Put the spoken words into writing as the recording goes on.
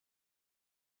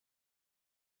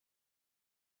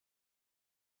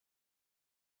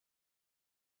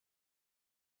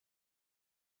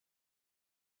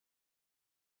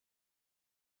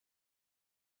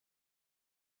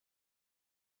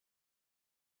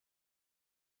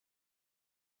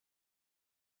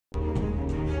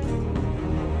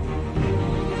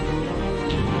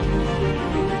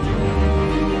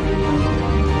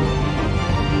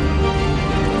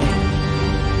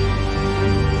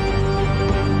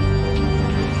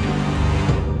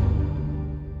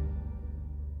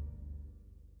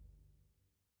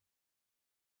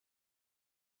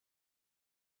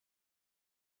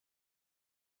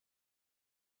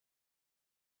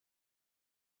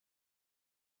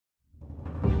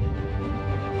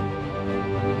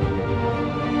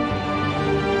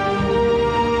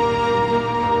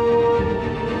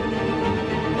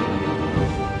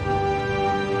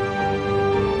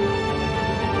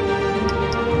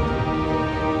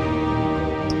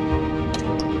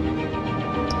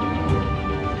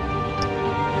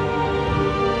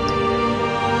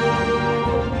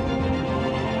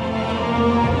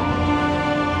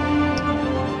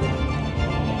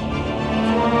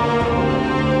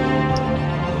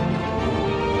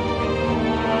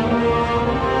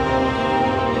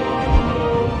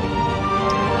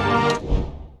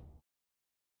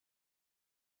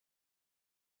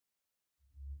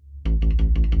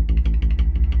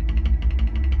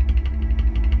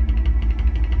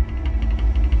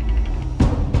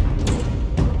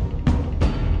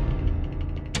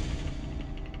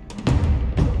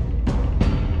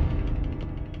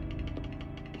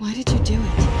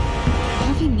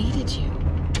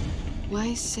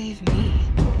Why save me?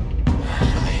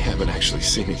 I haven't actually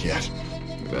seen it yet.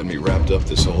 You've had me wrapped up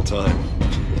this whole time.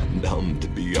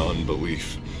 Numbed beyond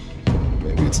belief.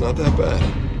 Maybe it's not that bad.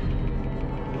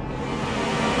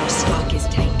 Our stock is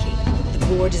tanking. The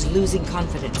board is losing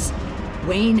confidence.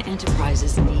 Wayne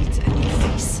Enterprises needs a new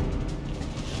face.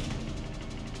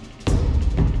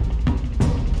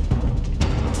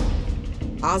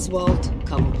 Oswald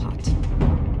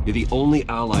Cobblepot. You're the only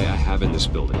ally I have in this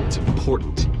building. It's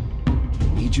important.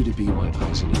 I need you to be my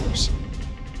eyes and ears.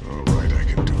 All right, I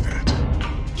can do that.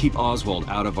 Keep Oswald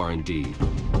out of R&D.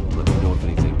 Let me know if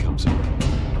anything comes up.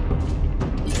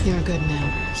 You're a good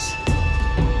man, Bruce.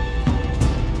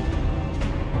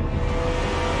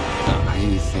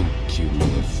 I think you may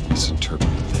have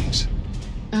misinterpreted things.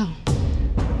 Oh.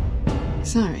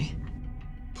 Sorry.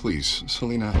 Please,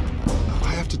 Selina,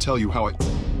 I have to tell you how I...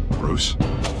 Bruce?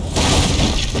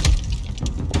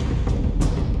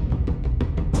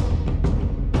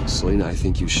 Selina, I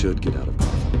think you should get out of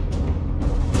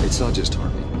Gotham. It's not just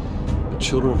Harvey. The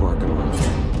children of Arkham are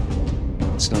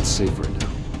unfair. It's not safe right now.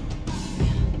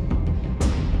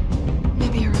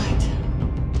 Maybe you're right.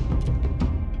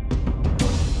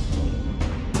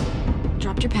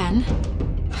 Dropped your pen.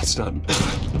 That's not...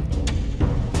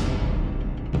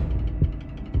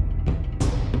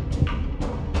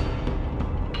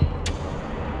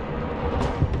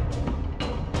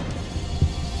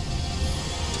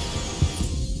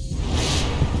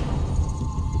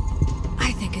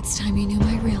 It's time you knew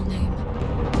my real name.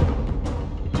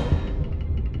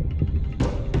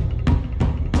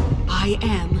 I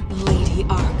am Lady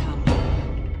Arkam.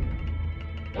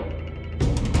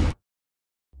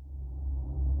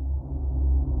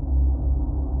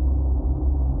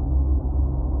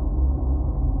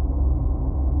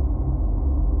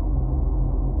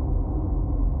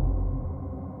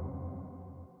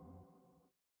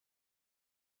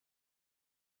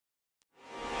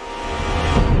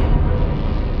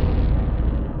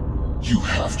 You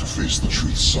have to face the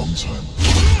truth sometime.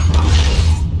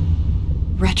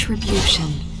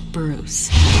 Retribution, Bruce.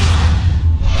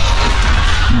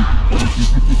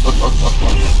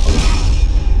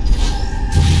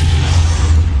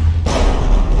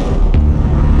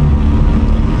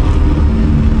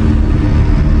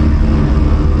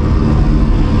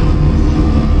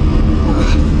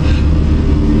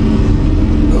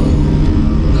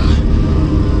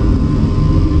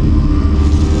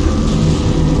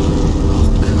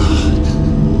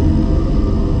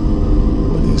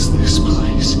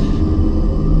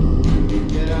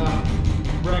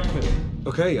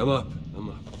 Okay, I'm up.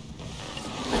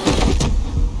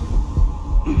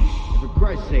 For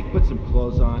Christ's sake, put some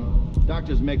clothes on.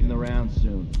 Doctor's making the rounds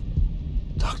soon.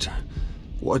 Doctor?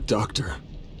 What doctor?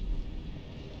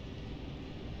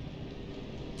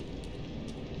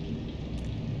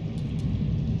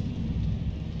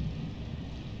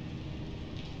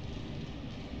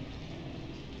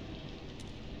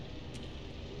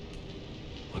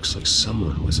 Looks like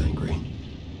someone was angry.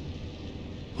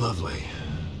 Lovely.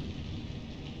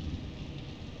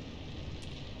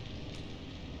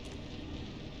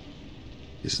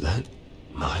 Is that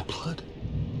my blood?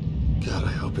 God,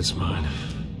 I hope it's mine.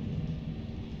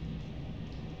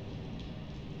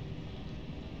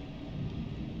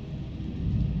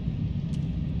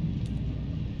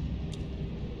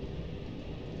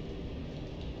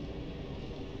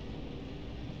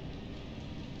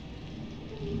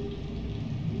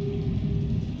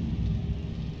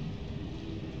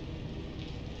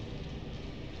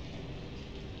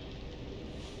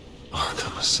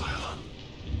 Arkham Asylum.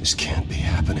 This can't be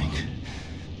happening.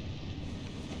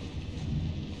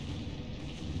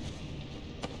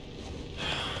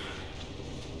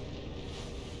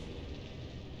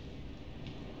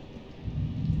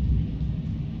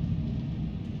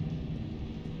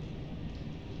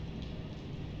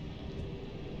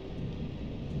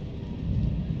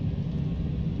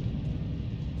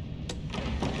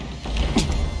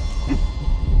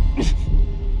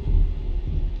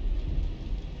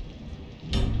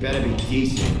 Better be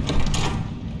decent.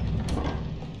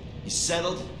 You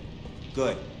settled?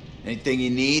 Good. Anything you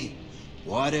need?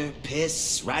 Water,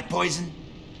 piss, rat poison?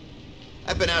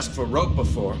 I've been asked for rope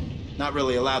before. Not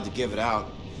really allowed to give it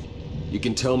out. You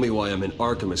can tell me why I'm in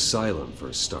Arkham Asylum for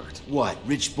a start. What,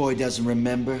 rich boy doesn't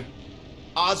remember?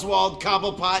 Oswald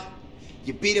Cobblepot?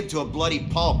 You beat him to a bloody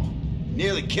pulp.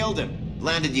 Nearly killed him.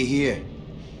 Landed you here.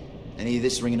 Any of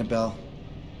this ringing a bell?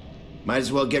 Might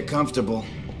as well get comfortable.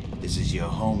 This is your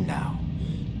home now.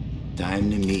 Time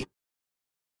to meet.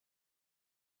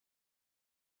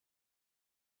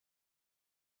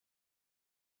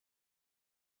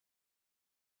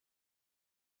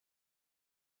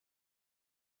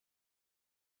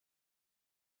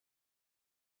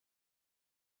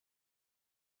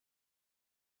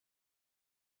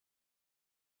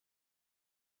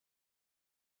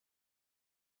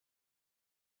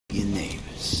 Your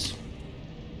neighbors.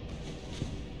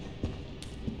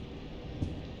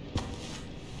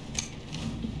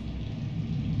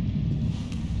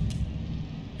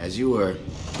 As you were.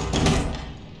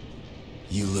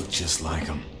 You look just like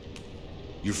him.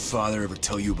 Your father ever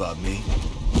tell you about me?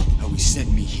 How he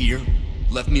sent me here?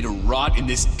 Left me to rot in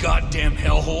this goddamn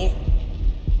hellhole?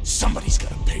 Somebody's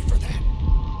gotta pay for that.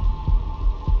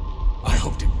 I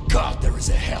hope to God there is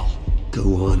a hell.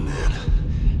 Go on, then.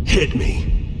 Hit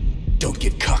me. Don't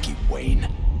get cocky, Wayne.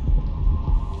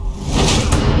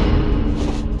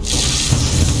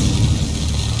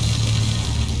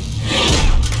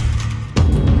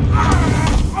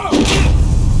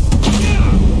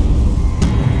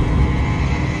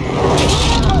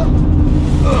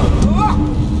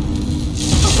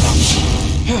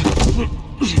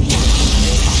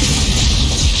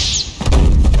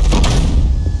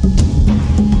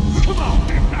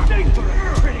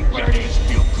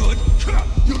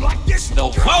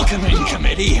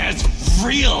 Committee has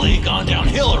really gone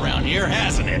downhill around here,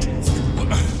 hasn't it?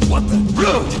 What the?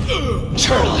 Rude!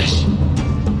 Churlish!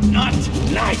 Not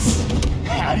nice!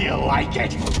 How do you like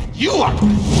it? You are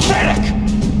pathetic!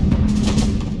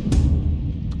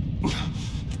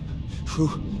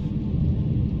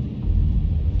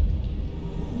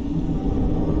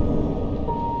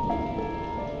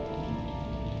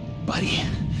 Buddy?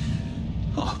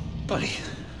 Oh, buddy.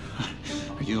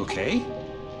 Are you okay?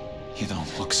 You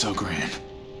don't look so grand.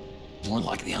 More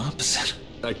like the opposite.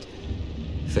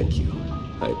 Thank you.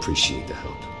 I appreciate the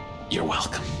help. You're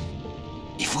welcome.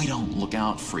 If we don't look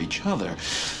out for each other,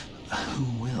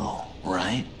 who will,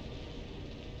 right?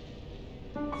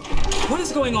 What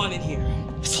is going on in here?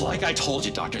 It's like I told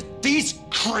you, Doctor. These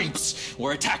creeps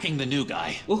were attacking the new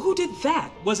guy. Well, who did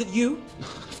that? Was it you?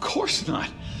 Of course not.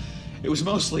 It was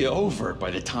mostly over by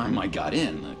the time I got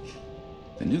in.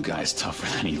 The new guy's tougher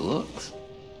than he looks.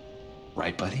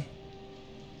 Right, buddy?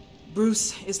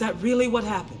 Bruce, is that really what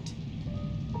happened?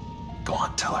 Go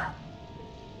on, tell her.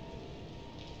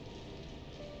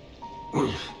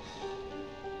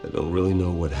 I don't really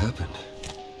know what happened.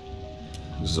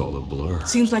 It was all a blur.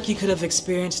 Seems like you could have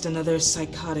experienced another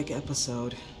psychotic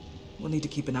episode. We'll need to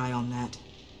keep an eye on that.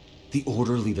 The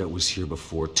orderly that was here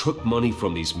before took money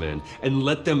from these men and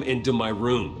let them into my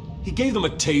room. He gave them a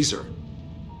taser.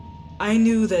 I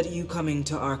knew that you coming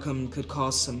to Arkham could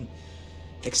cause some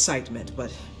excitement,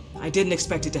 but I didn't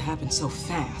expect it to happen so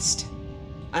fast.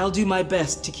 I'll do my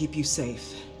best to keep you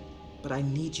safe, but I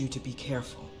need you to be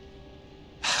careful.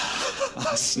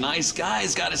 Us nice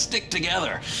guys gotta stick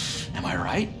together. Am I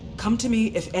right? Come to me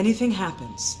if anything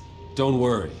happens. Don't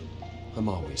worry. I'm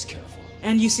always careful.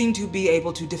 And you seem to be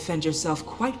able to defend yourself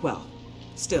quite well.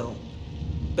 Still,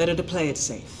 better to play it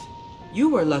safe. You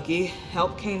were lucky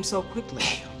help came so quickly.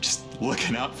 I'm just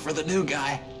looking out for the new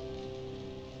guy.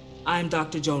 I'm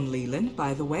Dr. Joan Leland,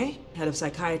 by the way, head of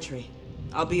psychiatry.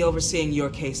 I'll be overseeing your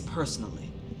case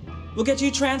personally. We'll get you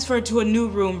transferred to a new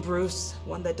room, Bruce.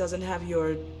 One that doesn't have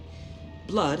your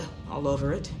blood all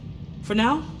over it. For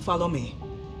now, follow me.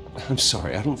 I'm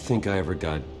sorry, I don't think I ever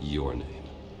got your name.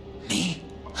 Me?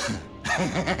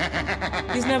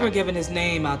 He's never given his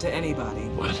name out to anybody.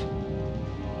 What?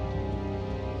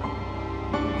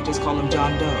 You just call him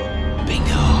John Doe.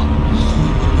 Bingo.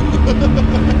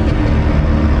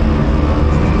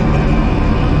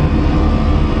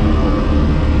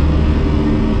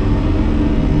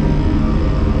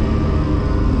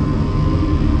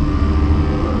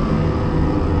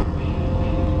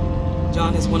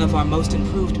 John is one of our most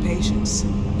improved patients.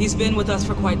 He's been with us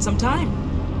for quite some time.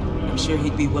 I'm sure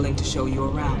he'd be willing to show you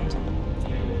around.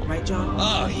 Right, John?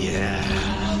 Oh, yeah.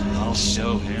 I'll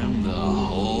show him the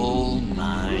whole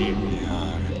 9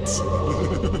 yards.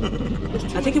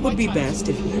 I think it would be best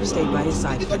if you stayed by his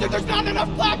side. There's not enough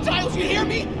black tiles, you hear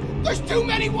me? There's too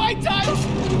many white tiles!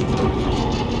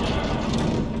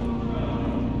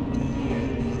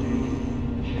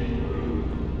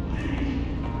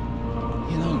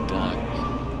 You know, Doc,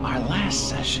 our last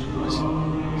session was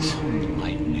so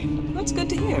enlightening. That's good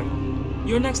to hear.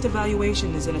 Your next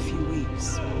evaluation is in a few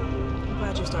weeks. I'm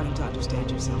glad you're starting to understand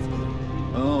yourself better.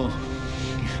 Oh,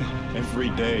 every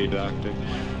day, Doctor.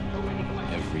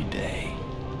 Every day.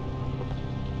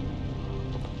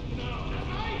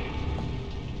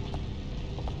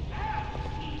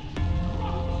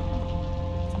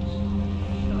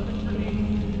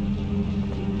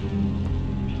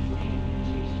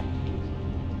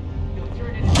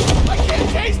 I can't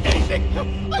taste anything!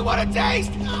 I want to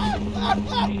taste!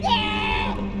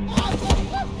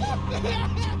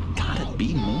 Gotta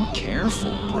be more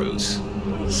careful, Bruce.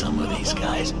 Some of these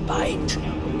guys bite.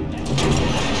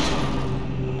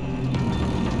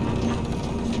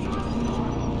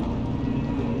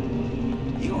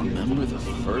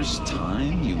 first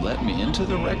time you let me into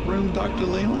the rec room, Dr.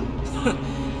 Leland?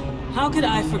 How could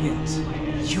I forget?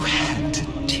 You had to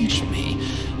teach me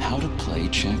how to play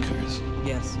checkers.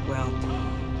 Yes, well,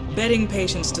 betting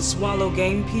patients to swallow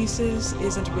game pieces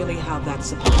isn't really how that's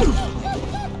supposed to play.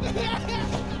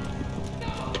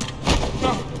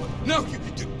 No,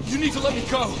 you need to let me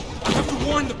go. I have to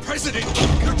warn the president.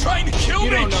 They're trying to kill me.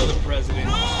 You don't know the president.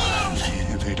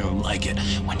 They don't like it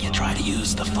when you try to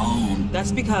use the phone.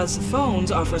 That's because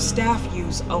phones are for staff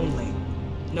use only.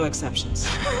 No exceptions.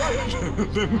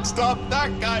 Stop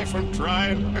that guy from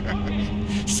trying.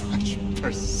 Such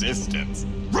persistence.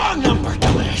 Wrong number,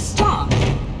 Claire. Stop!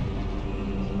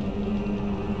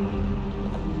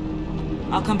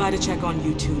 I'll come by to check on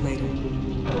you two later.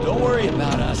 Don't worry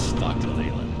about us, Dr.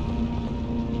 Leland.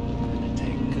 I'm gonna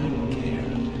take good care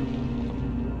of you.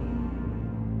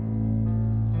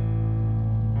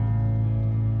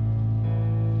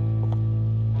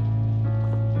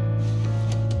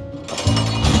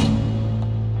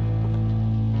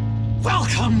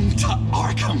 Welcome to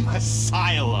Arkham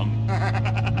Asylum.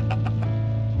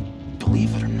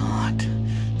 Believe it or not,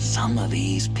 some of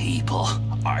these people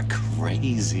are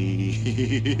crazy.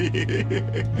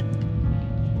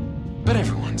 But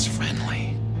everyone's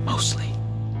friendly, mostly.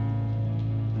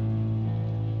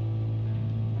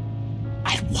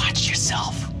 I'd watch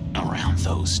yourself around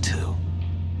those two.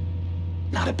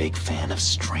 Not a big fan of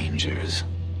strangers.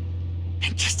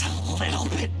 And just a little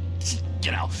bit,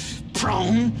 you know,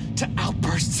 prone to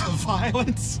outbursts of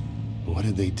violence. What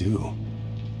did they do?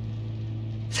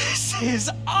 This is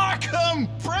Arkham,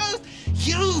 Bruce!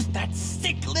 Use that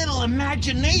sick little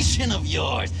imagination of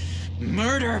yours.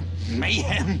 Murder,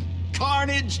 mayhem,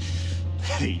 carnage,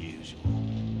 the usual.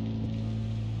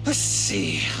 Let's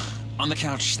see. On the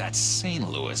couch, that's St.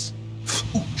 Louis.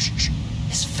 Ooh, shh.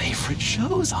 His favorite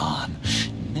show's on.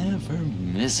 Never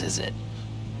misses it.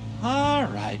 All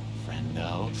right,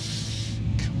 friendo.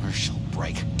 Commercial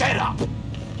break. Get up!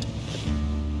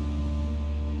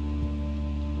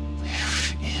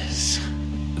 Where is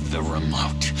the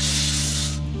remote?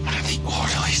 One of the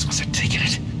orderlies must have taken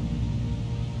it.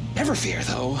 Never fear,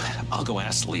 though. I'll go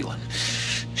ask Leland.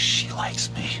 She likes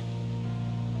me.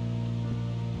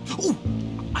 Ooh,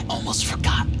 I almost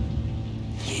forgot.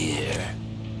 Here.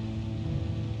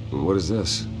 What is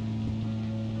this?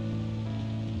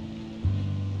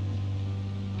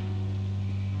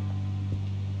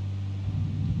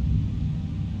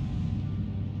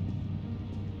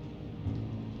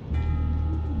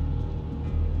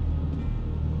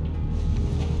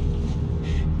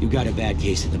 You got a bad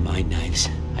case of the mind knives.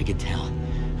 I can tell.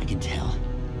 I can tell.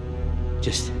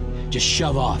 Just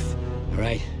shove off, all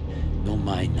right? No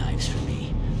mind knives for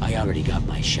me. I already got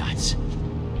my shots.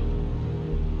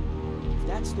 If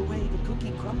that's the way the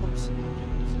cookie crumbles.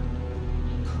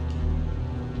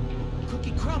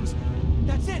 Cookie crumbs.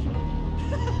 That's it.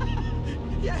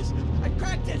 Yes, I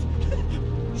cracked it.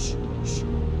 Shh, shh.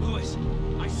 Louis,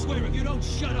 I swear if you don't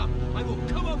shut up, I will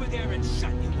come over there and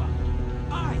shut you up.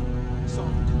 I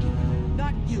solved the cookie riddle,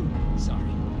 not you. Sorry.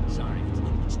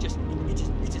 It's just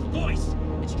his voice.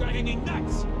 It's driving me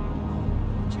nuts.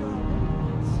 But you're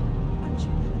nuts, aren't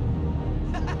you?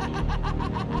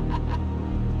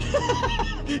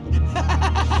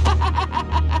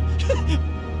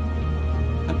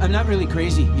 I'm not really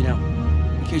crazy, you know,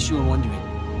 in case you were wondering.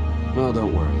 Well,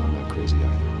 don't worry, I'm not crazy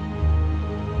either.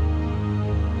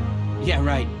 Yeah,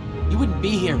 right. You wouldn't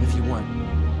be here if you weren't.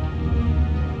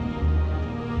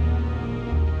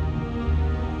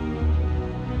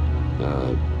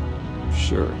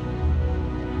 Sure.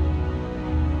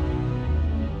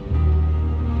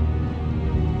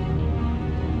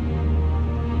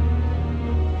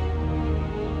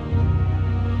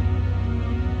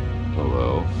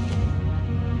 Hello?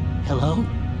 Hello?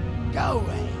 Go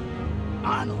away.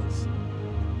 Arnold's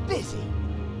busy.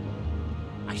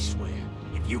 I swear,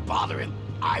 if you bother him,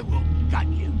 I will gut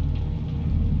you.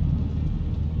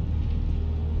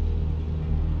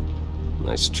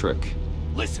 Nice trick.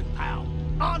 Listen, pal.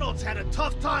 Arnold's had a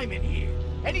tough time in here,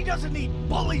 and he doesn't need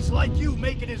bullies like you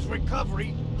making his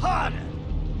recovery harder.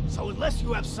 So unless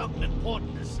you have something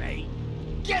important to say,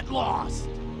 get lost!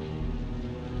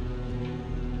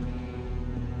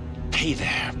 Hey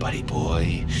there, buddy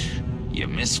boy. You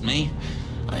missed me?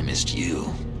 I missed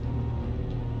you.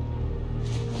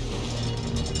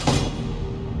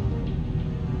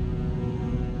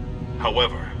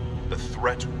 However, the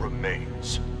threat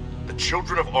remains. The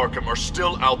children of Arkham are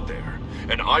still out there,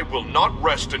 and I will not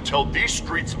rest until these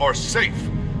streets are safe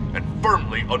and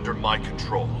firmly under my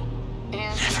control.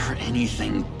 Never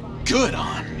anything good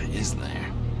on, is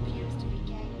there?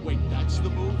 Wait, that's the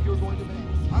move you're going to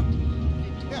make, huh?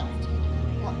 Yeah.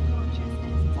 What?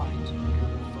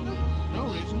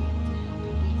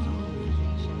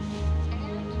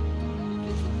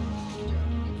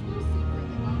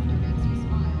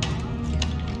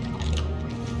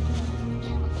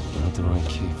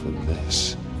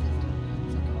 this.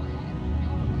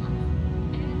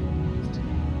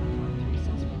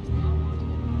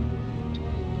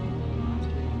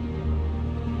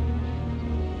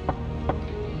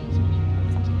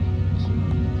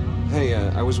 Hey,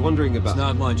 I was wondering about... It's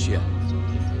not lunch yet.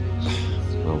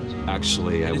 Well,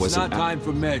 actually, I wasn't... It's not time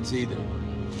for meds either.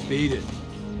 Beat it.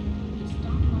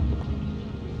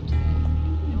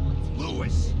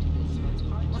 Lewis.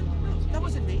 That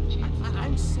wasn't me.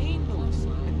 I'm sane, Lewis.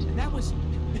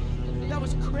 And that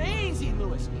was crazy,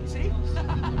 Lewis. See?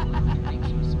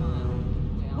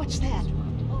 What's that?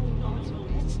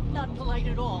 That's not polite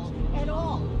at all. At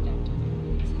all.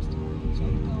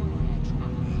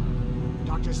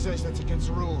 Doctor says that's against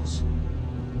the rules.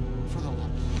 For the law.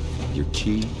 Your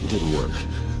key didn't work.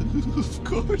 Of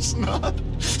course not.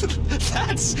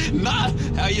 That's not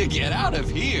how you get out of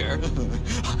here.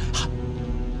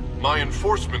 My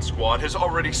enforcement squad has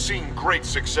already seen great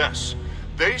success.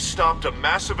 They stopped a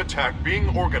massive attack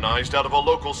being organized out of a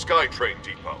local SkyTrain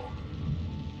depot.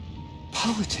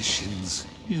 Politicians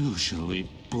usually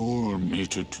bore me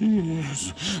to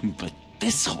tears, but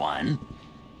this one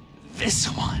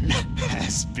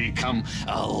has become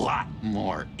a lot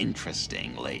more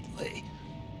interesting lately.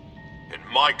 In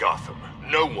my Gotham,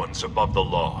 no one's above the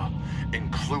law,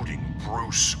 including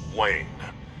Bruce Wayne.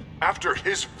 After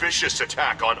his vicious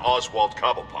attack on Oswald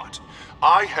Cobblepot,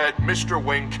 I had Mr.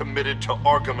 Wayne committed to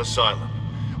Arkham Asylum,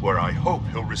 where I hope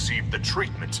he'll receive the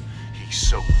treatment he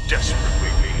so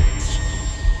desperately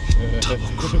needs.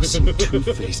 Double-crossing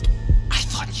two-faced. I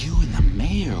thought you and the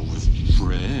mayor were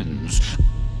friends.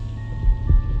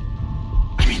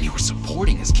 I mean, you were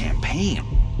supporting his campaign.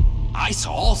 I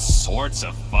saw all sorts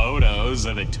of photos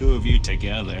of the two of you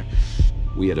together.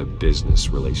 We had a business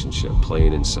relationship,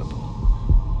 plain and simple.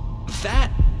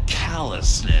 That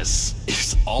callousness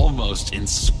is almost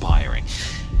inspiring.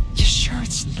 You sure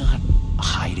it's not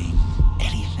hiding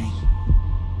anything?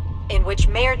 In which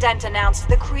Mayor Dent announced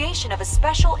the creation of a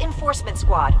special enforcement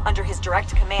squad under his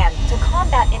direct command to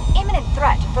combat an imminent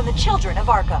threat from the children of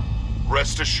Arkham.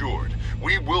 Rest assured,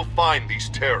 we will find these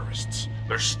terrorists,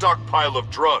 their stockpile of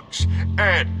drugs,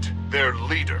 and their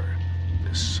leader,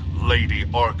 this Lady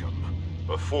Arkam,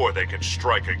 before they can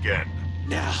strike again.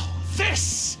 Now,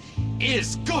 this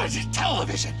is good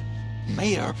television.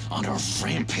 Mayor on a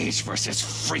rampage versus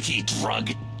freaky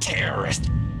drug terrorist.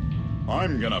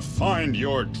 I'm gonna find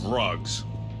your drugs.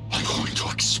 I'm going to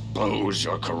expose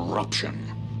your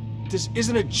corruption. This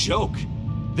isn't a joke.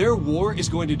 Their war is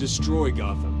going to destroy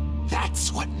Gotham.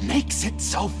 That's what makes it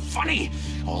so funny.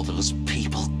 All those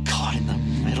people caught in the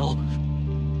middle.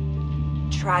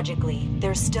 Tragically,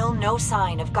 there's still no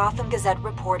sign of Gotham Gazette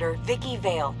reporter Viki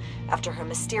Vэйл after her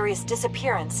mysterious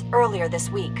disappearance earlier this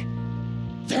week.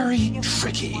 Very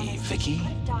tricky, Vicky.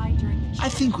 I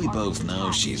think we both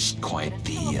know she's quite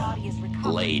the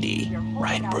lady,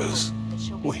 right, Bruce?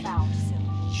 Wait,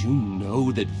 you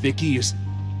know that Viki is...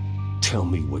 Tell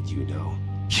me what you know.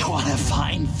 You want to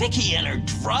find Vicky and her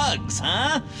drugs,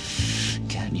 huh?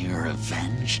 Get your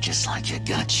revenge just like you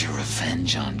got your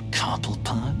revenge on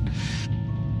Cobblepot?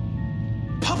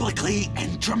 Publicly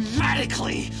and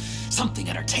dramatically. Something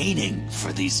entertaining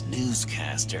for these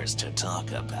newscasters to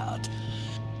talk about.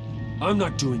 I'm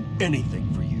not doing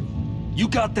anything for you. You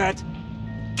got that?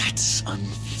 That's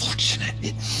unfortunate.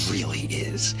 It really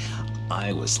is.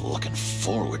 I was looking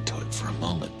forward to it for a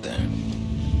moment there.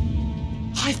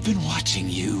 I've been watching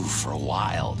you for a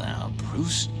while now,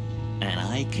 Bruce, and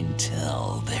I can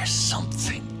tell there's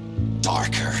something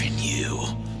darker in you.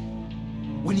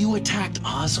 When you attacked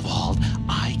Oswald,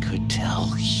 I could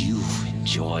tell you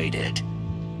enjoyed it.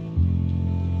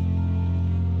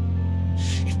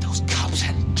 If those cops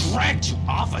hadn't dragged you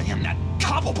off of him, that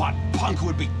Cobblepot punk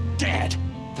would be dead.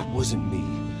 That wasn't me.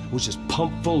 It was just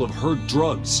pumped full of her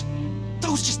drugs.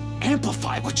 Those just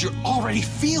amplify what you're already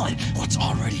feeling, what's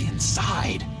already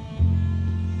inside.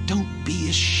 Don't be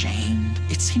ashamed.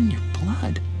 It's in your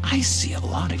blood. I see a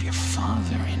lot of your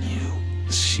father in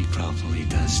you. She probably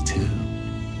does too.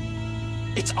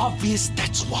 It's obvious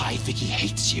that's why Vicky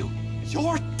hates you.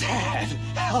 Your dad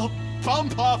helped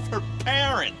bump off her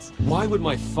parents. Why would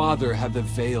my father have the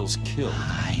Vales killed?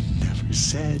 I never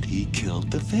said he killed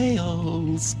the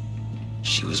Vales.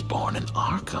 She was born in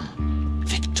Arkham.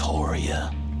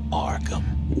 Victoria Arkham.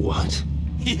 What?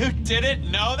 You didn't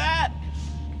know that?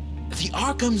 The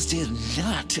Arkhams did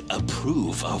not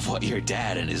approve of what your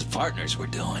dad and his partners were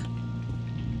doing.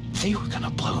 They were gonna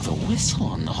blow the whistle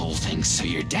on the whole thing, so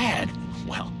your dad,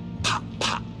 well, pop.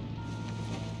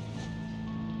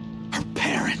 Her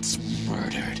parents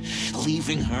murdered,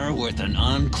 leaving her with an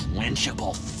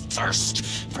unquenchable thirst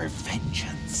for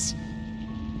vengeance.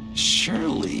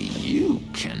 surely you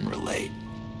can relate.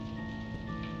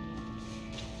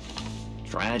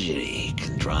 Tragedy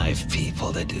can drive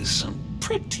people to do some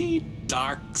pretty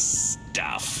dark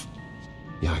stuff.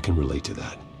 Yeah, I can relate to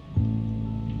that.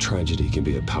 Tragedy can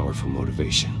be a powerful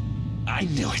motivation. I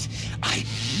knew it! I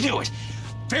knew it!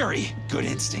 Very good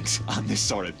instincts on this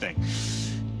sort of thing.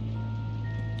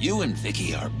 You and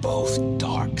Viki are both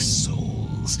dark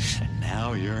souls, and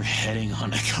now you're heading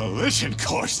on a collision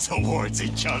course towards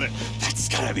each other. That's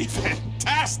gotta be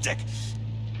fantastic!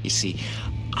 You see,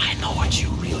 I know what you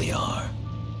really are.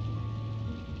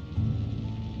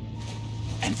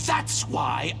 And that's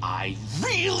why I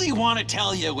really want to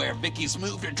tell you where Viki's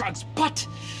moved her drugs, but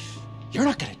you're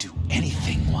not gonna do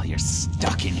anything while you're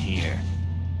stuck in here.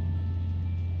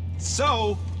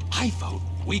 So, I vote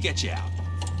we get you out.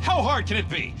 How hard can it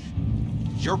be?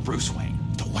 You're Bruce Wayne.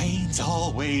 The Waynes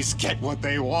always get what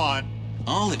they want.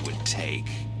 All it would take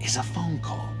is a phone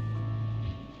call.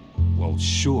 Well,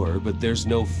 sure, but there's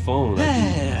no phone.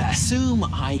 Assume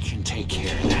I can take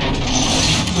care of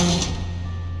that.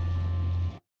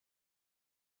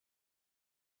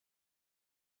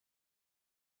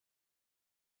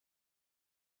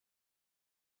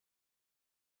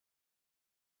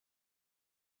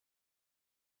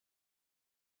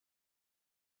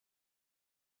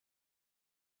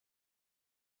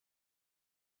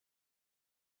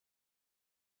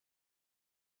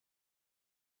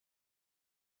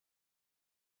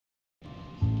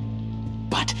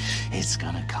 But it's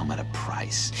gonna come at a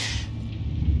price.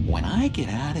 When I get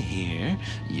out of here,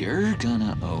 you're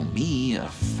gonna owe me a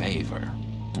favor,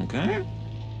 okay?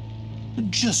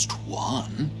 Just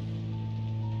one.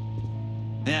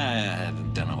 Yeah, I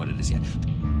don't know what it is yet.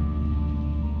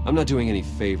 I'm not doing any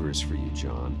favors for you,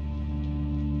 John.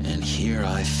 And here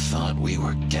I thought we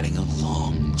were getting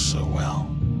along so well.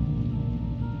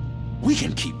 We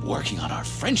can keep working on our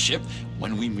friendship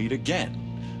when we meet again,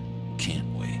 can't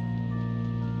we?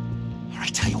 I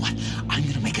tell you what, I'm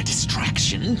gonna make a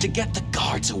distraction to get the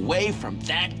guards away from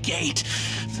that gate.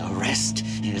 The rest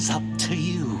is up to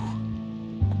you.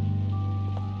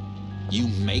 You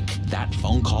make that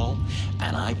phone call,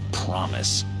 and I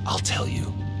promise I'll tell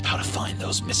you how to find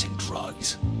those missing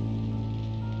drugs.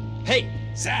 Hey,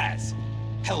 Zaz!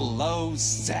 Hello,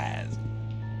 Zaz.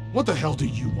 What the hell do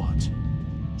you want?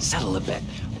 Settle a bet.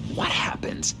 What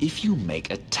happens if you make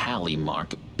a tally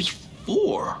mark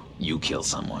before you kill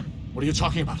someone? What are you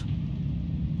talking about?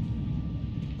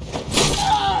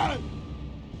 Ah!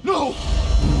 No!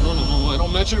 No, I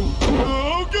don't match him.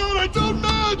 Oh, God, I don't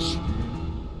match!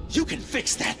 You can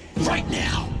fix that right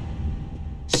now.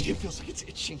 Skin feels like it's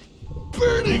itching.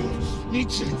 Burning! Need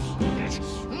to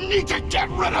get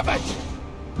rid of it!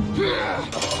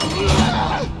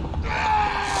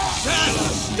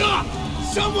 Stop!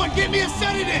 Someone give me a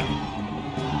sedative!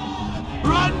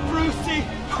 Run, Brucey!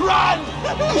 Run!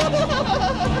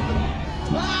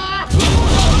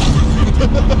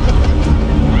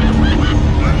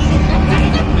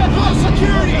 Call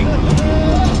security!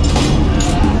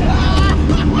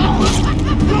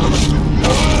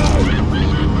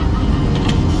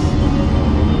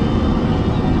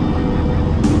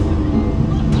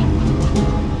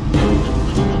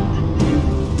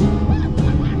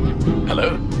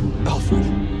 Hello? Alfred.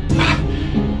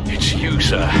 It's you,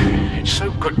 sir. It's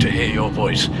so good to hear your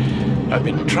voice. I've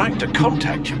been trying to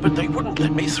contact you, but they wouldn't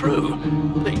let me through.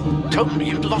 They told me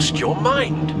you'd lost your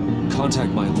mind.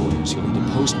 Contact my lawyers. You'll need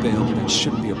to post bail, but it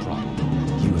shouldn't be a problem.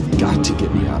 You have got to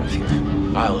get me out of here.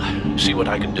 I'll see what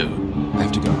I can do. I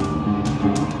have to go.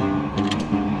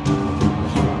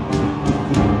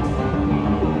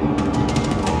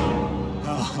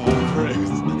 Oh,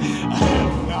 Bruce, I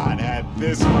have not had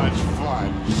this much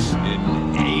fun in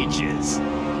ages.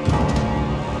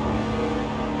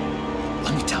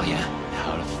 Let me tell you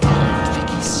how to find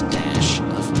Viki's stash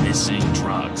of missing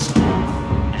drugs.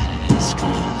 Ask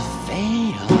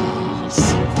fails.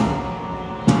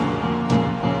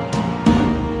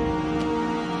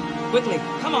 Quickly,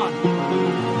 come on.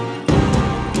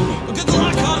 Good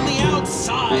luck on the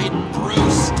outside,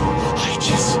 Bruce. I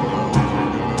just...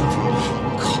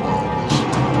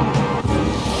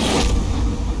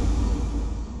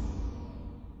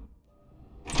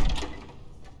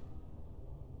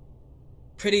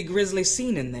 Pretty grisly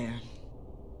scene in there.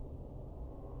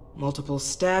 Multiple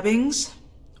stabbings.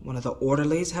 One of the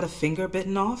orderlies had a finger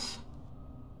bitten off.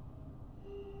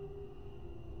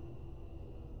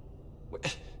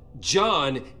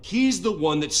 John, he's the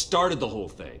one that started the whole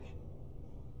thing.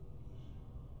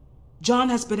 John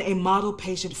has been a model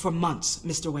patient for months,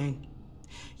 Mr. Wayne.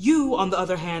 You, on the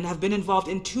other hand, have been involved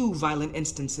in 2 violent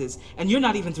instances, and you're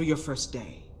not even through your first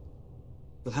day.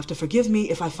 You'll have to forgive me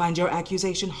if I find your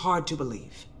accusation hard to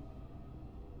believe.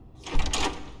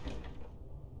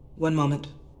 One moment.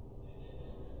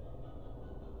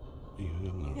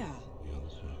 Yeah.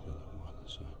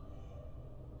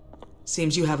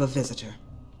 Seems you have a visitor.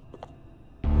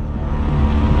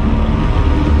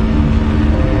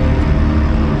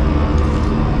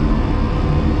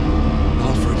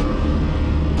 Alfred.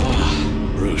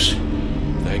 Ah, Bruce.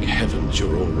 Thank heavens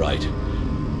you're all right.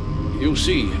 You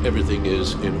see, everything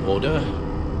is in order.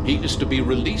 He is to be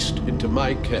released into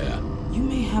my care. You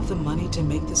may have the money to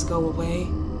make this go away,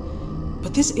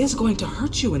 but this is going to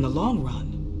hurt you in the long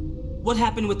run. What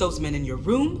happened with those men in your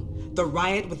room? The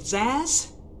riot with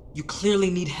Zaz? You clearly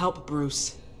need help,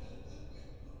 Bruce.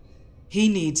 He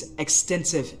needs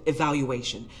extensive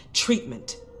evaluation,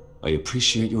 treatment. I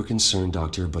appreciate your concern,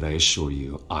 Doctor, but I assure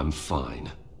you, I'm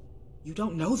fine. You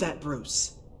don't know that,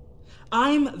 Bruce.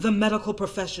 I'm the medical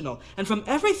professional, and from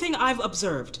everything I've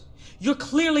observed, you're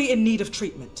clearly in need of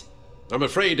treatment. I'm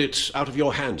afraid it's out of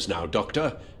your hands now,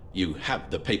 Doctor. You have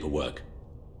the paperwork.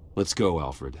 Let's go,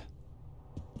 Alfred.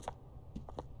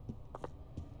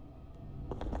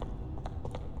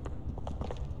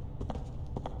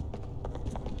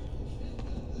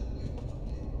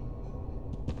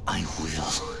 I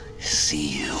will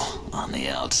see you on the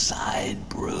outside,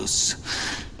 Bruce.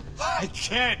 I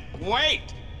can't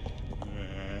wait!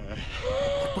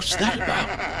 What's that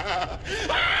about?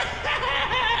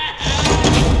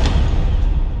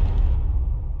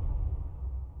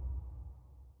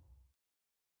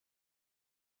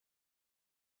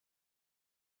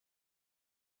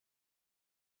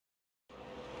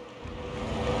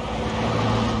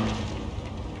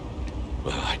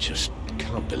 Well, I just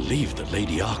can't believe that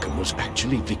Lady Arkam was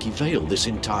actually Viki Vэйл this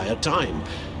entire time.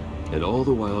 And all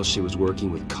the while she was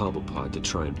working with Cobblepot to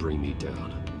try and bring me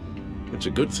down. It's a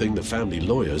good thing the family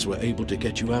lawyers were able to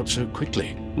get you out so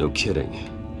quickly. No kidding.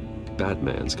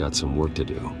 Batman's got some work to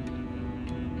do.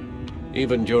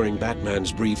 Even during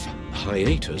Batman's brief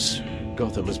hiatus,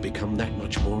 Gotham has become that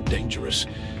much more dangerous.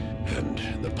 And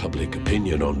the public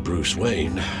opinion on Bruce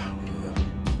Wayne...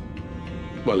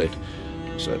 well, it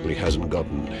certainly hasn't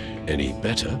gotten any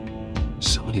better.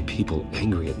 So many people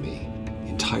angry at me. The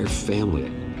entire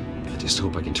family. I just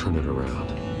hope I can turn it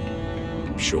around.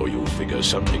 I'm sure you'll figure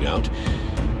something out.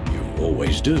 You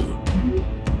always do.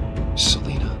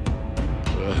 Selina.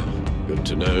 Well, good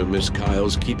to know Miss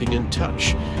Kyle's keeping in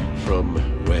touch from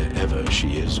wherever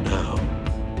she is now.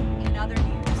 In other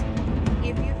news,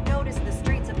 if you've noticed, the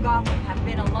streets of Gotham have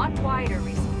been a lot quieter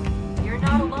recently. You're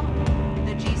not alone.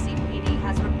 The GCPD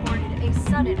has reported a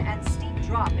sudden and steep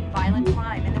drop in violent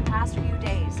crime in the past few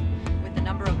days, with the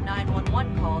number of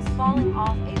 911 calls falling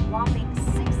off a whopping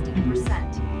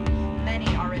 60%. Many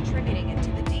are attributing it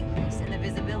to the decrease in the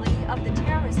visibility of the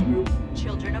terrorist group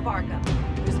Children of Arkham,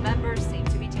 whose members seem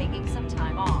to be taking some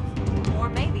time off. Or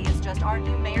maybe it's just our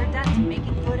new Mayor Dent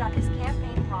making good on his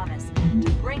campaign promise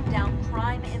to bring down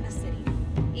crime in the city.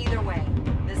 Either way,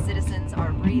 the citizens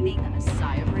are breathing a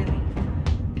sigh of relief.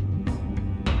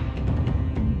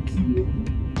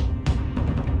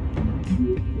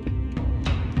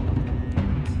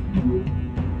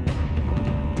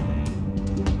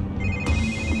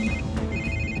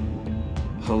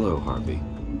 Hello, Harvey.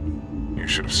 You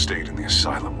should have stayed in the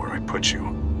asylum where I put you.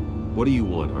 What do you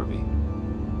want, Harvey?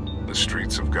 The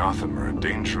streets of Gotham are a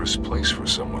dangerous place for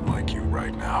someone like you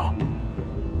right now.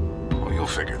 Well, you'll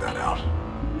figure that out.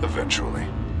 Eventually.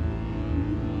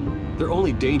 They're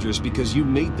only dangerous because you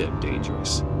made them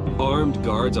dangerous. Armed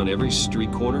guards on every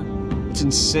street corner? It's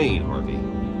insane, Harvey.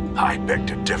 I beg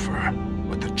to differ.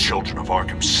 With the Children of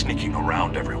Arkham sneaking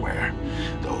around everywhere,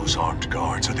 those armed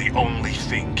guards are the only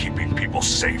thing keeping people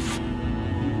safe.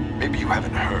 Maybe you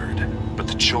haven't heard, but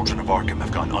the Children of Arkham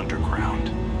have gone underground.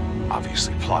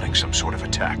 Obviously plotting some sort of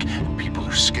attack, and people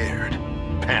are scared,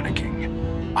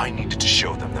 panicking. I needed to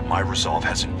show them that my resolve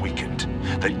hasn't weakened,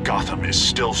 that Gotham is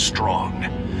still strong.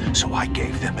 So I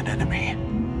gave them an enemy.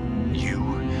 You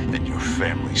and your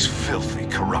family's filthy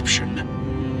corruption.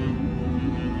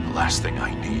 The last thing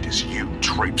I need is you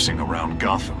traipsing around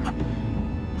Gotham.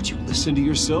 Would you listen to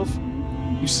yourself?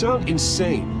 You sound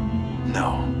insane.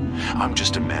 No, I'm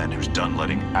just a man who's done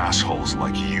letting assholes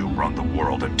like you run the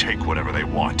world and take whatever they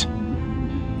want.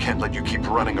 Can't let you keep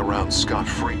running around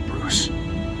scot-free, Bruce.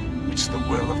 It's the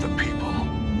will of the people.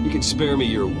 You can spare me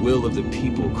your will of the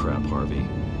people crap, Harvey.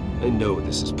 I know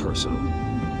this is personal.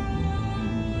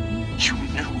 You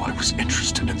knew I was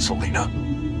interested in Selina.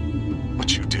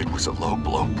 What you did was a low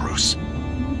blow, Bruce.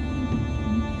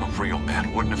 A real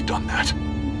man wouldn't have done that.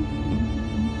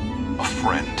 A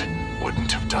friend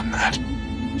wouldn't have done that.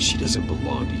 She doesn't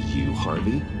belong to you,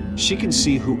 Harvey. She can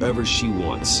see whoever she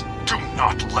wants. Do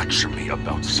not lecture me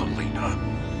about Selena.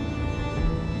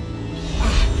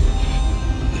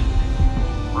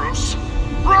 Bruce?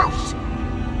 Bruce!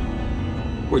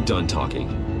 We're done talking.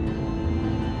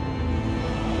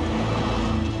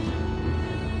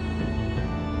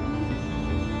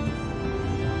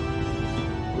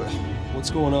 What's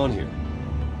going on here?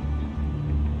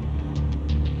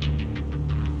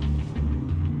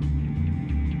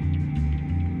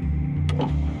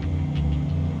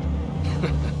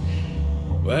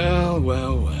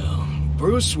 Well.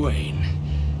 Bruce Wayne.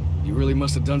 You really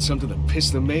must have done something to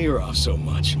piss the mayor off so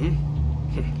much,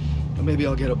 Well, maybe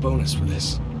I'll get a bonus for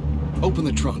this. Open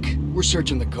the trunk. We're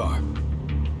searching the car.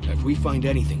 If we find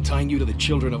anything tying you to the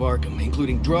children of Arkham,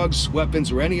 including drugs,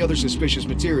 weapons, or any other suspicious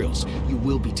materials, you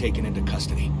will be taken into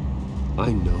custody.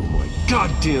 I know my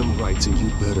goddamn rights, and you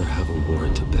better have a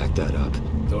warrant to back that up.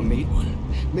 Don't need one.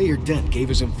 Mayor Dent gave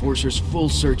his enforcers full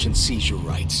search and seizure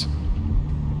rights.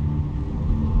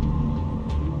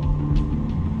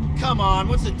 Come on,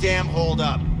 what's the damn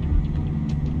holdup?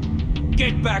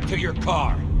 Get back to your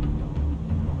car!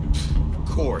 Of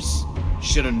course.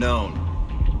 Should've known.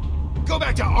 Go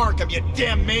back to Arkham, you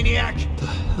damn maniac! The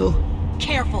hell?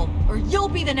 Careful, or you'll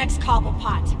be the next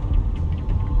Cobblepot.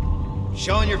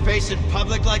 Showing your face in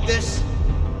public like this?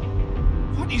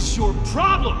 What is your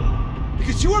problem?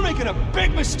 Because you are making a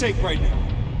big mistake right now.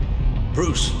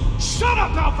 Bruce. Shut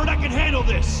up, Alfred! I can handle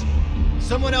this!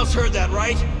 Someone else heard that,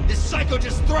 right? This psycho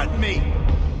just threatened me!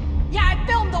 Yeah, I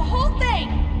filmed the whole thing!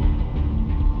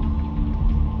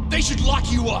 They should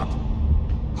lock you up!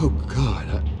 Oh,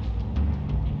 God,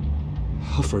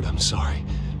 Alfred, I'm sorry.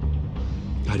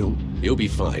 I don't... You'll be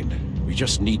fine. We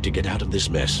just need to get out of this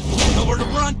mess. Nowhere to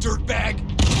run, dirtbag!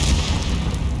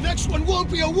 Next one won't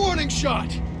be a warning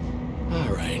shot!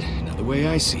 All right, now the way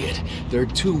I see it, there are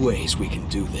two ways we can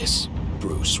do this,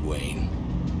 Bruce Wayne.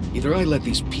 Either I let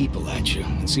these people at you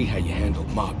and see how you handle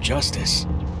mob justice,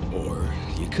 or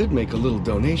you could make a little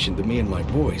donation to me and my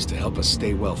boys to help us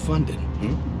stay well-funded,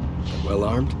 And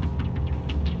well-armed?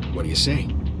 What do you say?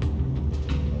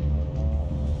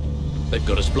 They've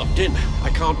got us blocked in. I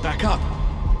can't back up.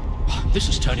 This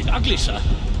is turning ugly, sir.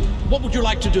 What would you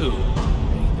like to do?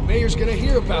 The mayor's gonna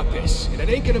hear about this, and it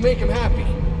ain't gonna make him happy.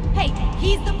 Hey,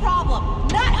 he's the problem,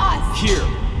 not us! Here!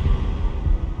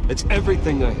 It's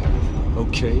everything I have,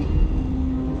 okay?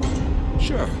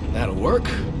 Sure, that'll work.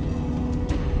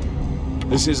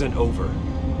 This isn't over.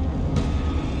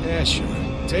 Yeah, sure.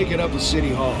 Take it up to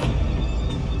City Hall.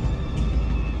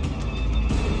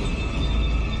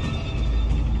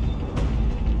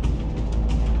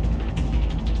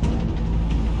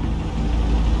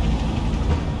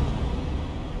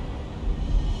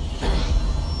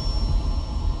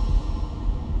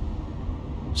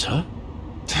 Sir?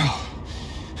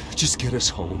 Just get us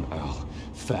home, Al.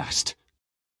 Fast.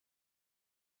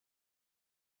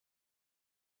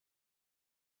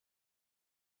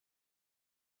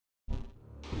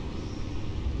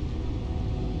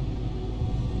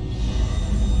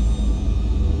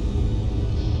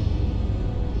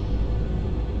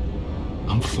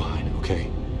 I'm fine, okay?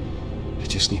 I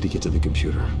just need to get to the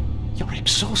computer. You're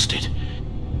exhausted.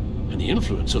 And the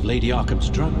influence of Lady Arkham's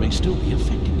drug may still be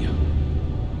affecting you.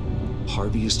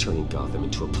 Harvey is turning Gotham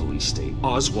into a police state.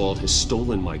 Oswald has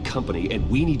stolen my company, and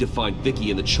we need to find Vicky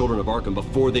and the children of Arkham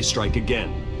before they strike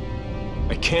again.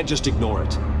 I can't just ignore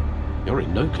it. You're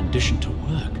in no condition to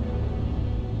work.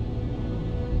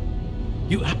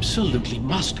 You absolutely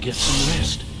must get some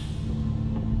rest.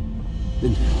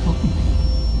 Then help me.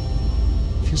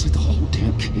 Feels like the whole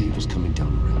damn cave is coming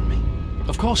down around me.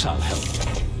 Of course I'll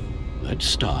help. Let's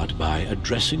start by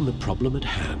addressing the problem at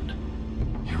hand.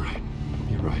 You're right.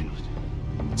 You're right.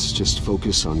 Let's just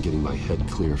focus on getting my head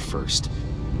clear first.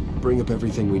 Bring up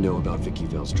everything we know about Viki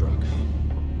Vale's drug.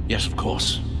 Yes, of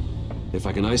course. If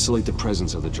I can isolate the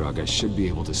presence of the drug, I should be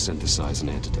able to synthesize an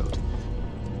antidote.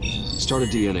 Start a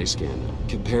DNA scan.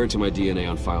 Compare it to my DNA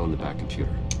on file in the back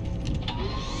computer.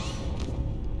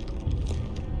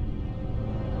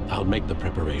 I'll make the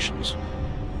preparations.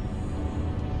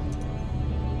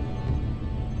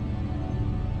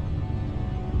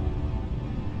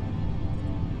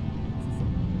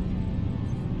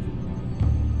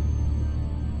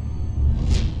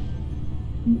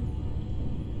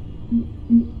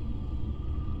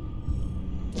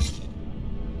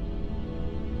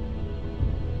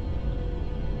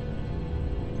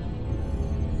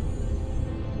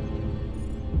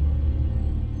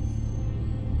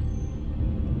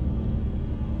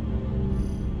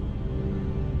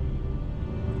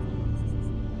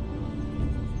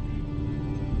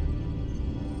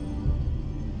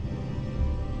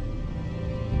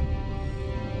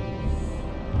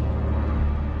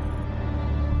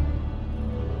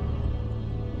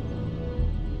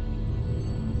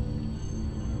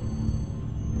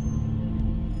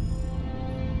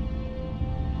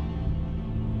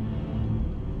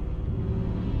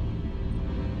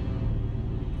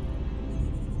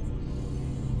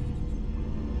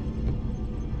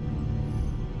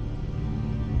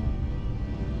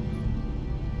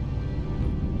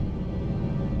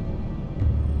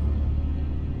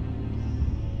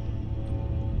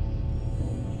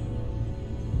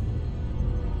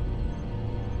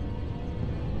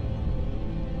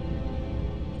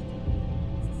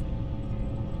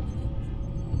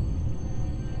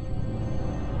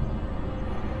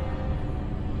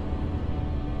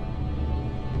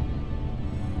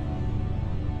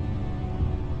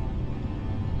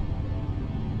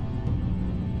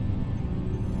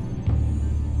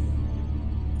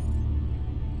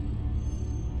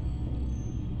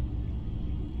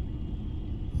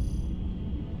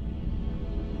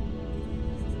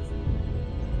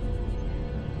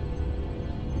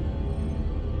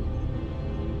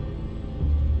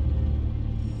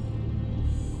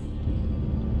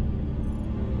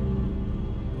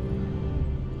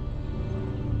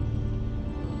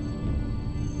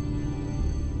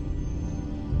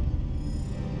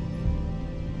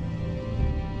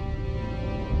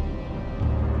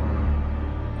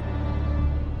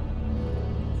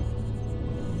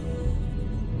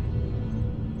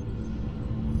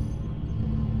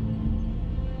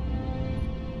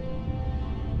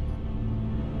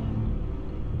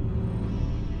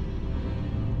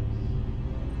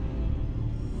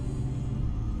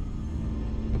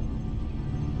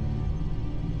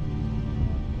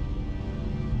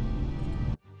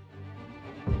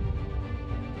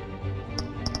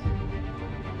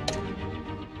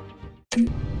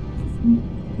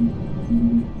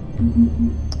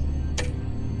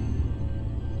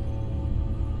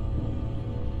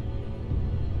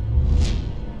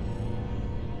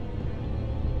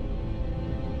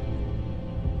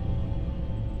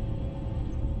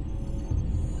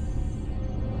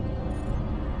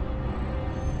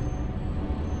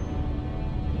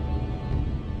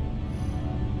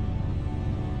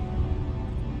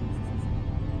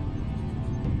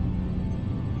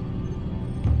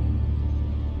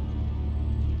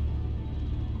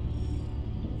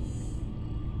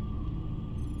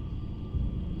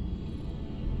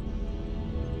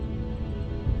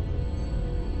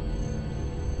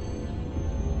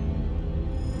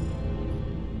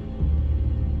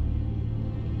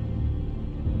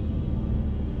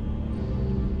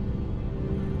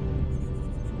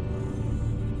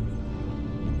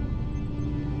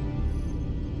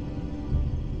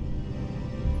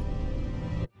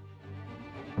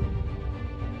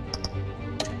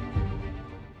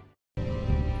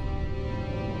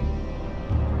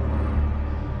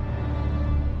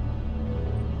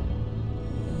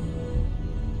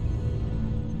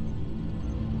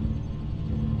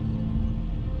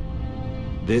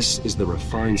 This is the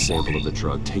refined sample of the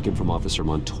drug taken from Officer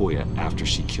Montoya after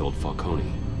she killed Falcone.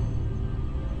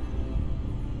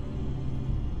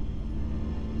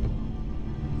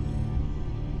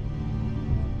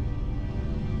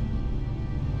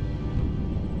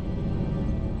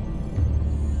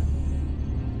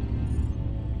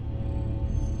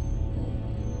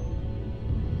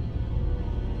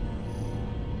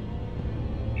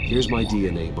 Here's my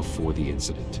DNA before the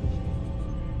incident.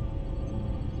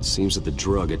 It seems that the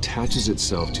drug attaches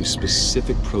itself to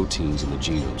specific proteins in the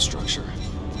genome structure.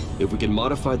 If we can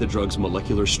modify the drug's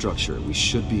molecular structure, we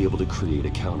should be able to create a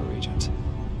counteragent.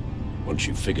 Once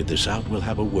you've figured this out, we'll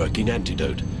have a working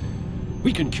antidote.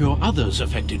 We can cure others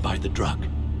affected by the drug.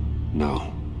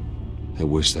 No. I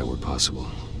wish that were possible.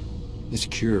 This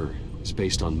cure is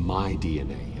based on my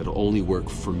DNA. It'll only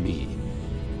work for me.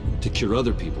 To cure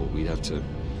other people, we'd have to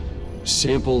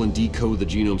sample and decode the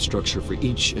genome structure for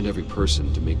each and every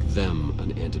person to make them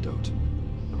an antidote.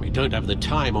 We don't have the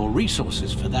time or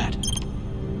resources for that.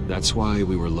 That's why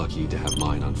we were lucky to have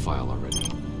mine on file already.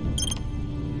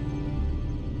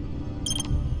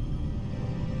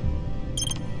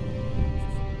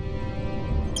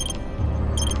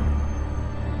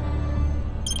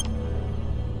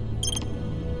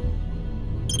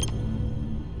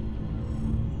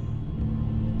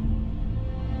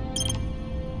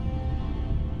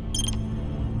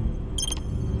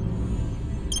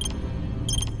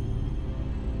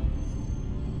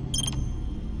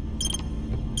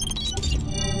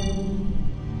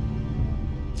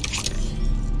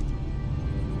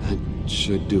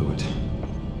 Should do it.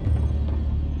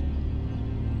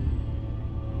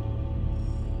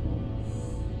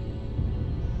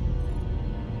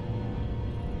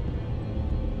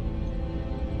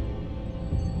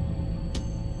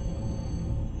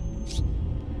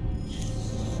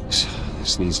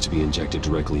 This needs to be injected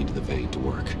directly into the vein to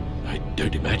work. I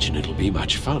don't imagine it'll be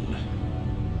much fun.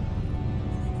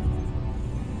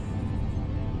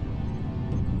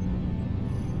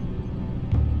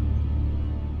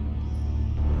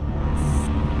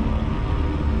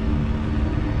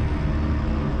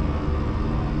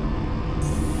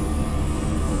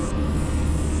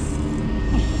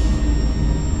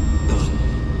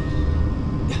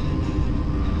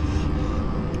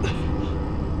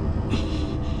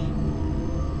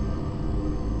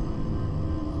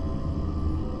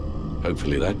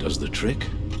 Hopefully that does the trick.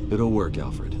 It'll work,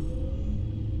 Alfred.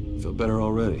 Feel better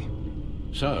already.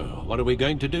 So, what are we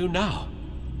going to do now?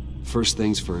 First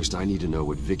things first, I need to know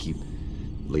what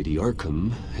Lady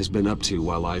Arkam, has been up to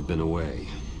while I've been away.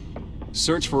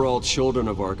 Search for all children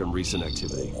of Arkham recent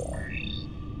activity.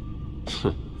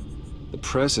 The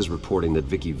press is reporting that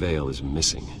Viki Vale is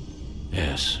missing.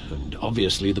 Yes, and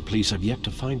obviously the police have yet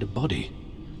to find a body.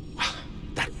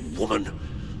 That woman,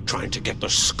 trying to get the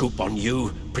scoop on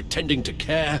you, pretending to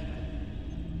care.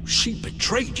 She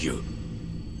betrayed you.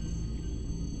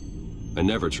 I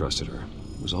never trusted her.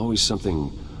 There was always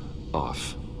something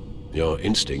off. Your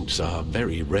instincts are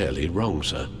very rarely wrong,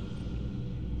 sir.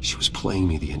 She was playing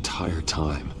me the entire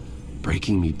time,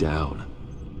 breaking me down.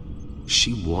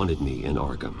 She wanted me in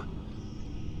Arkham.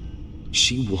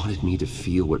 She wanted me to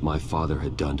feel what my father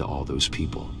had done to all those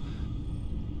people.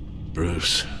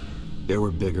 Bruce. There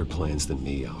were bigger plans than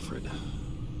me, Alfred.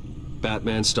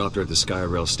 Batman stopped her at the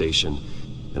Skyrail station,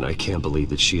 and I can't believe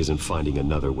that she isn't finding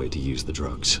another way to use the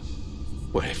drugs.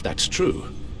 Well, if that's true,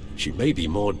 she may be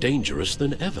more dangerous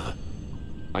than ever.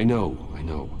 I know.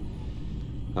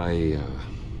 I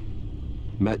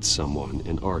met someone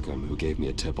in Arkham who gave me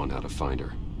a tip on how to find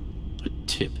her. A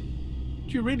tip?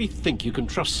 Do you really think you can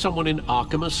trust someone in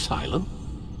Arkham Asylum?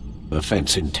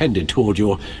 Offense intended toward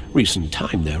your recent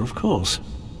time there, of course.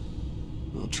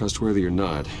 Well, trustworthy or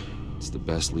not, it's the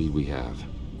best lead we have.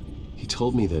 He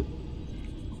told me that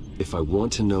if I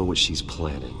want to know what she's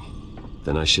planning,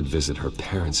 then I should visit her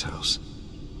parents' house.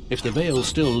 If the Vales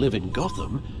still live in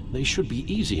Gotham, they should be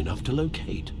easy enough to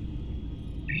locate.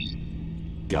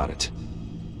 Got it.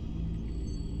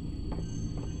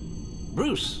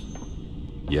 Bruce?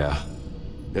 Yeah?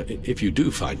 If you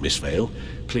do find Miss Vale,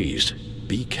 please,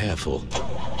 be careful.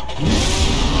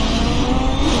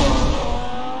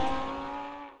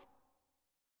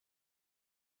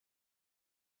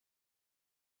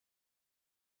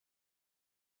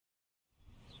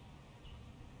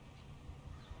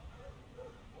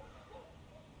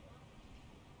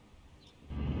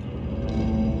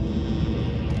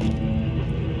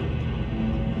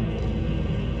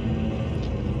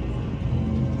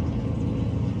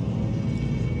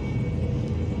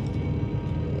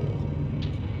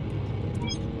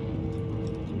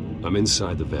 I'm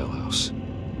inside the Vale house.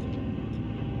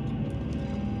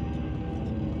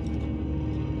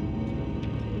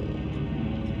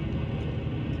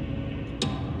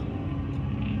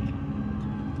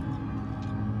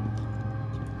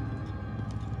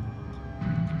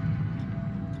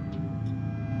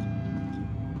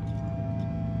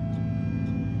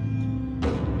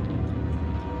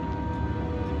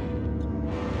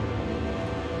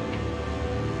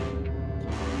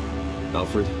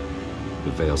 Alfred,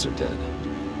 the Vales are dead.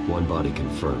 One body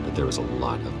confirmed, but there is a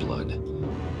lot of blood.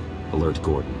 Alert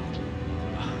Gordon.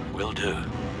 Will do.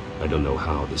 I don't know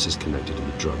how this is connected to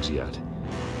the drugs yet.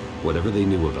 Whatever they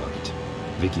knew about it,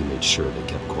 Vicky made sure they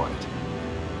kept quiet.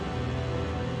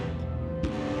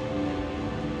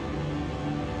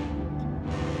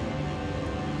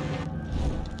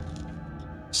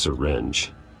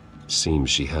 Syringe.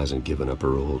 Seems she hasn't given up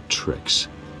her old tricks.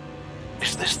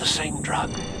 Is this the same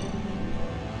drug?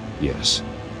 Yes,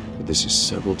 but this is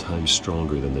several times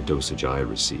stronger than the dosage I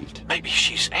received. Maybe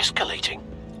she's escalating.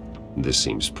 This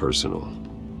seems personal.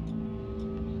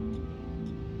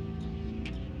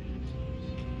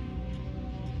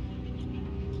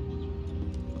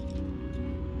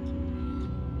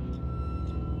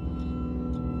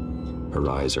 Her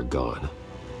eyes are gone.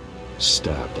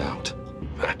 Stabbed out.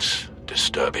 That's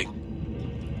disturbing.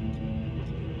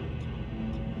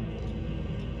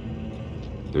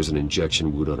 There's an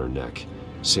injection wound on her neck.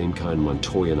 Same kind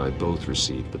Montoya and I both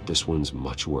received, but this one's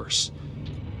much worse.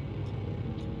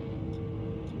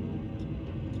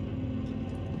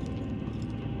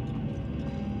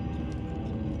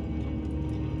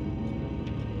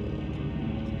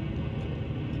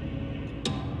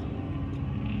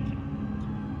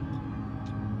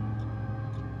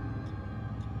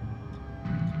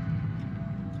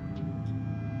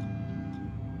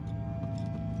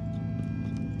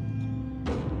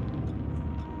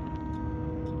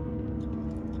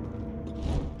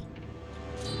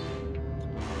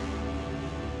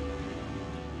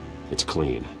 It's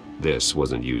clean. This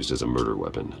wasn't used as a murder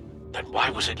weapon. Then why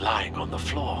was it lying on the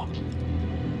floor?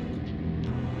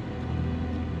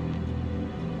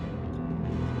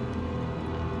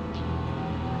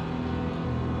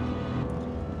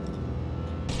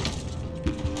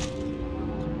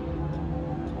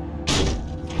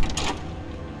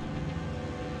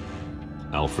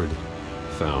 Alfred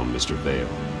found Mr. Vale.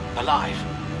 Alive?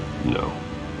 No.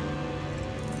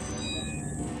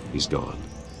 He's gone.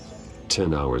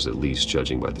 10 hours at least,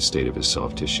 judging by the state of his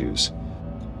soft tissues.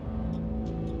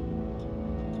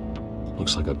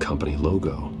 Looks like a company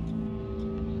logo.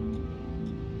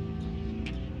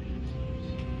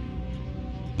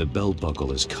 The belt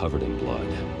buckle is covered in blood.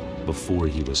 Before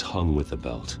he was hung with the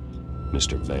belt,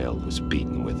 Mr. Vale was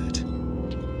beaten with it.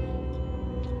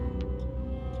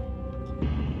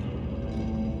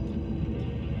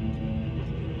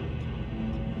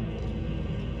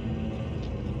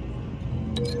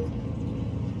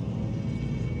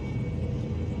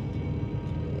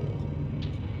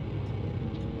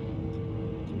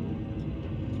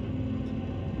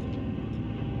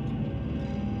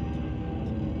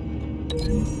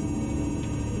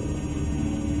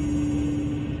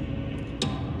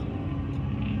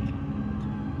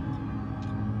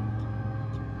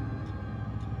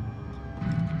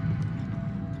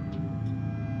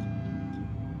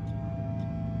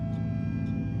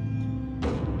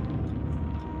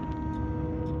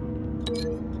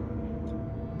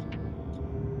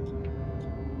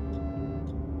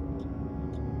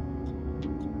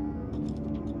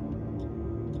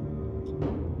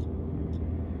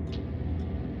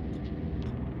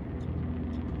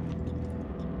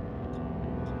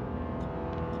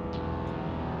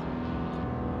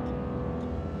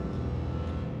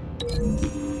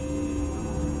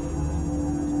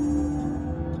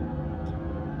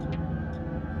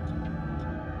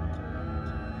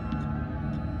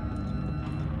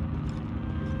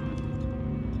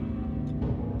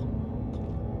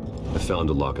 I found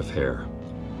a lock of hair.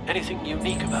 Anything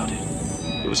unique about it?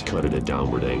 It was cut at a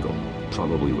downward angle.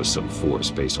 Probably with some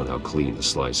force based on how clean the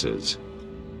slice is.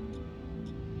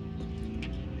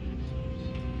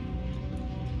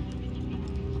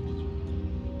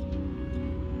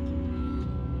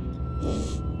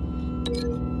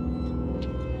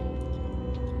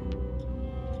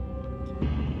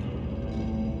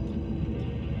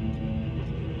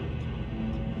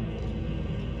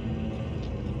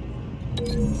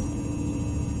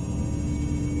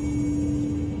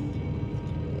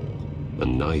 A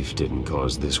knife didn't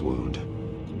cause this wound.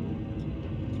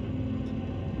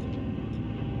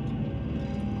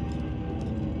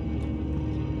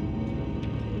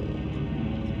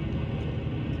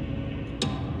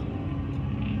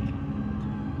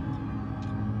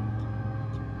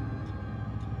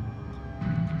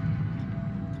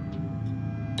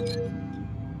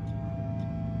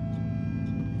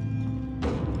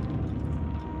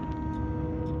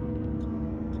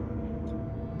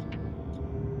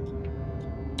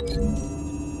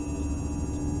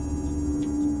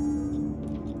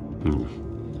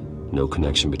 No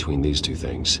connection between these two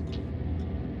things.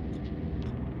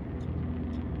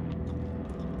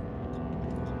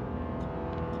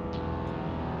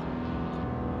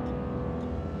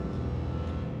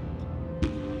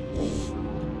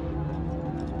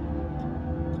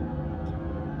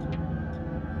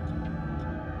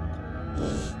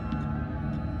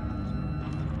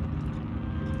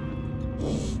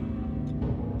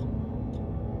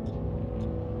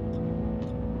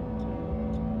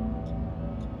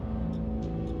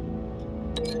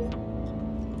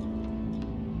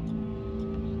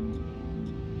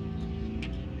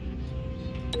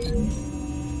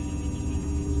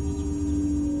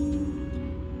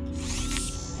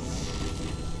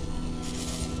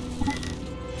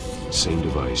 Same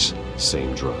device,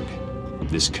 same drug.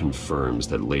 This confirms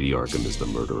that Lady Arkam is the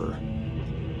murderer.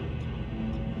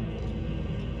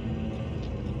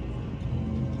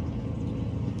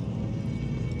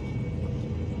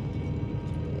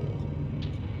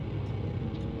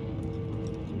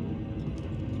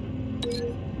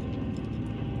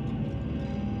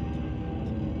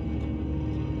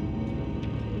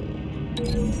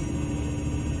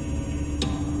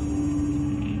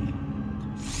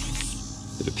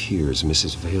 It appears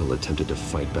Mrs. Vale attempted to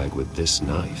fight back with this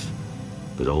knife,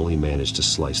 but only managed to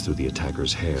slice through the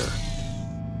attacker's hair.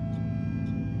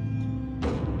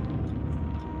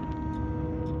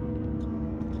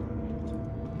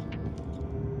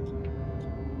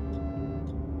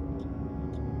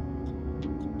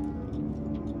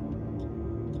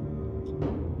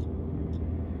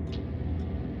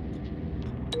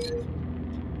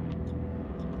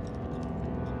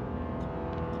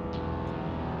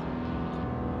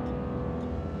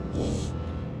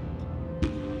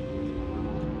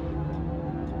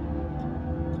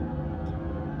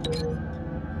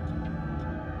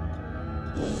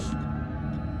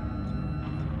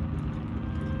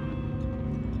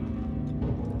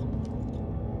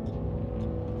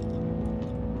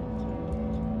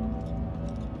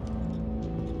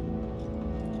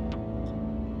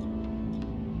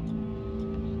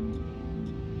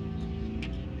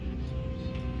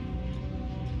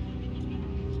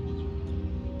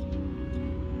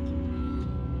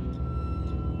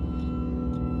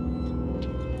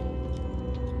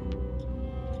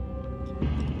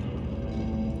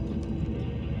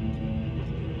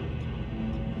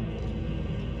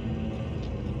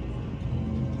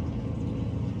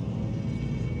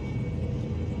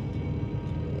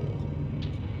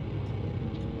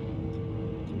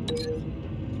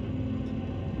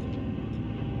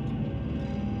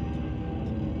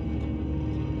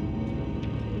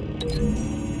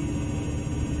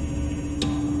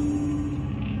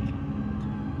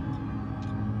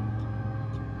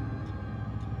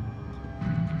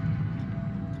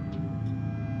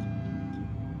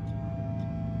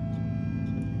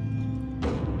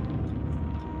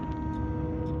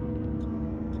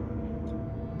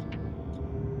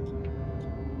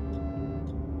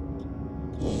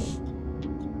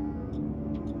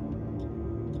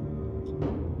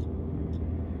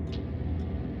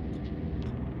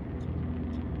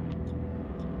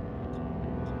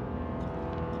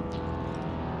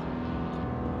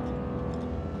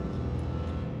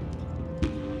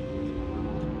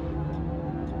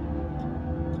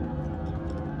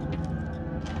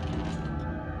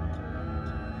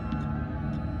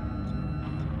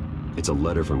 It's a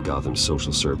letter from Gotham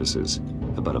Social Services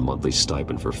about a monthly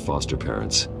stipend for foster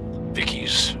parents.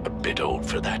 Vicky's a bit old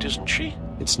for that, isn't she?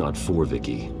 It's not for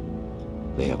Vicky.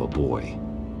 They have a boy.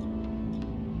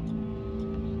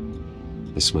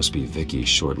 This must be Vicky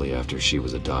shortly after she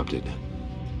was adopted.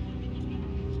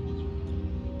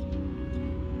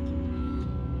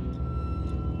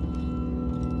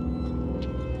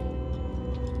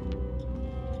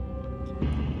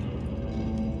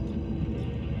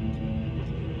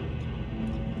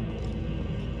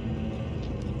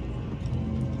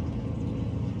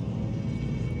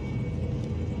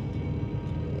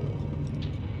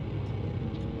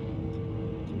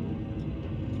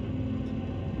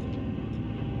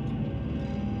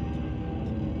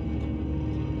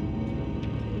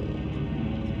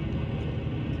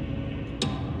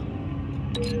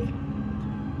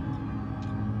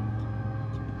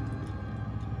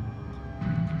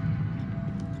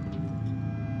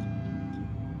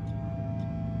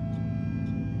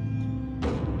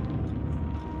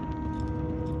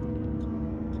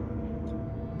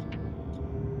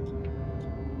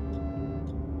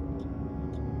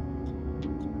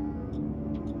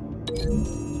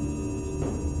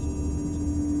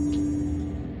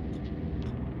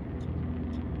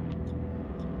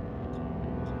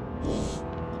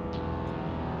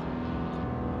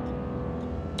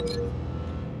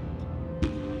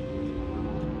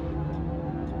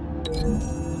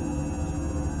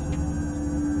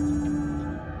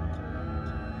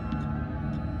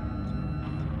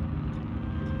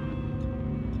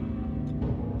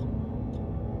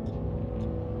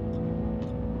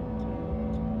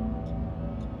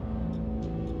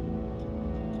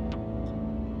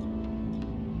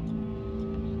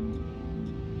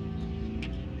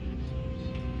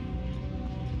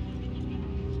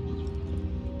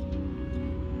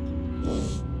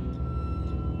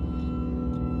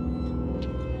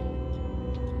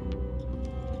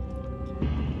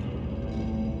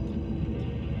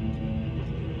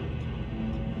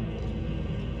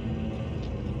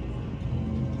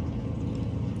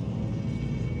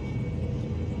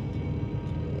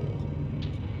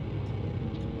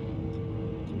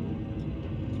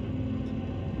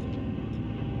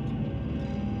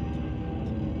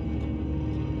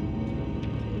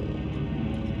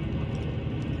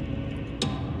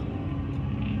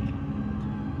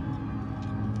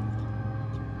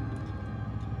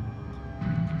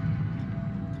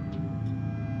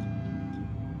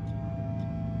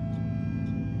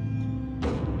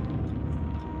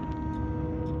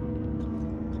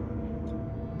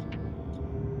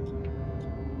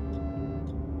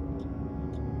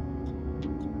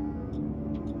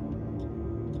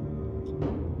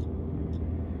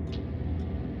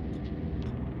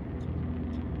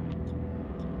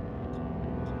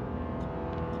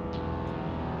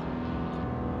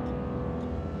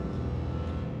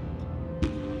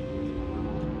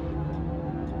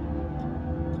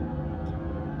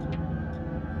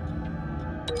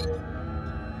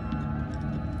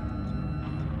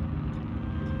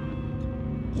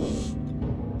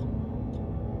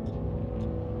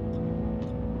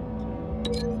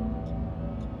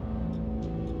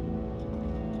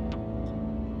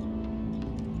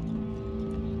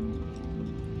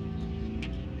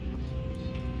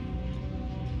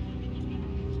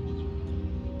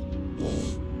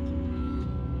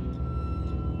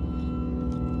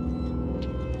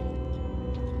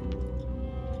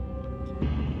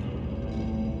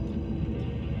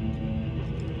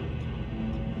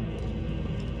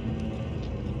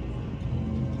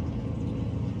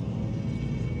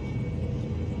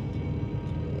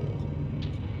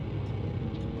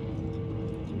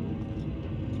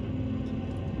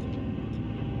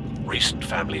 recent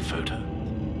family photo?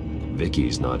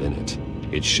 Vicky's not in it.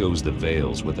 It shows the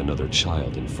Vales with another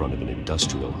child in front of an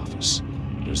industrial office.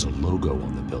 There's a logo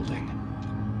on the building.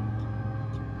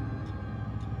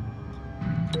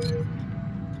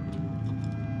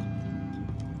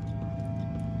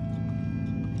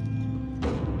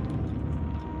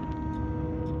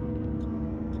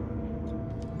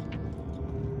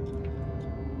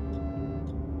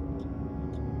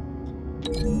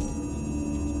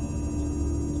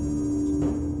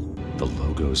 The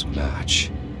logos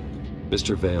match.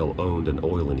 Mr. Vale owned an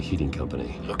oil and heating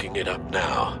company. Looking it up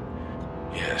now.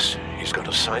 Yes, he's got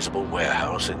a sizable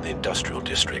warehouse in the industrial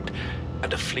district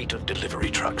and a fleet of delivery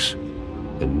trucks.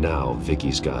 And now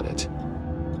Vicky's got it.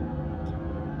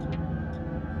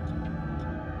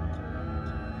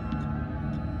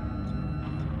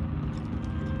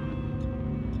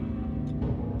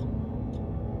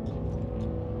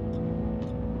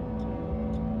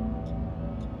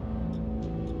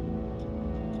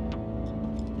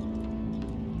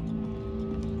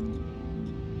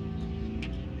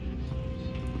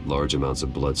 Large amounts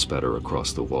of blood spatter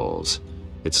across the walls.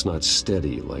 It's not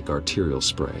steady like arterial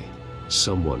spray.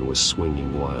 Someone was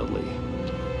swinging wildly.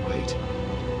 Wait,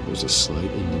 there's a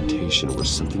slight indentation where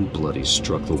something bloody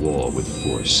struck the wall with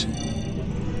force.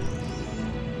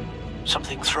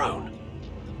 Something thrown?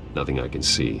 Nothing I can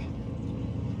see.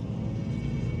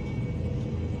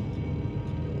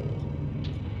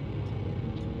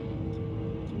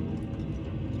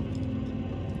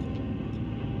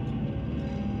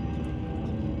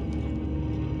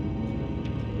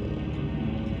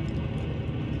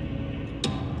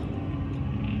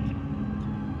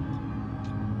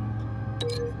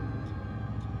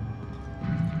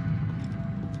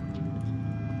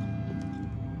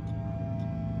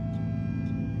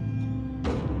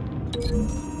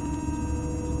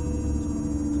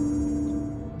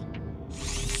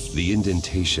 The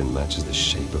indentation matches the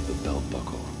shape of the belt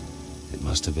buckle. It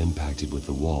must have impacted with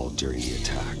the wall during the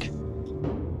attack.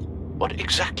 What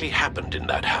exactly happened in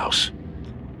that house?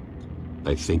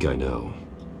 I think I know.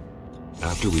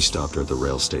 After we stopped her at the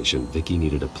rail station, Vicky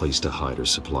needed a place to hide her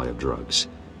supply of drugs.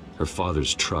 Her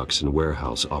father's trucks and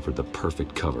warehouse offered the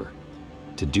perfect cover.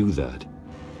 To do that,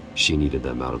 she needed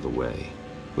them out of the way,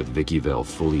 with Viki Vale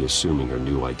fully assuming her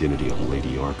new identity of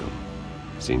Lady Arkam.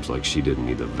 Seems like she didn't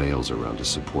need the Vales around to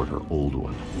support her old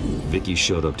one. Vicky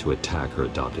showed up to attack her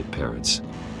adopted parents,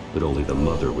 but only the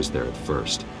mother was there at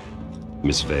first.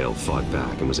 Miss Vale fought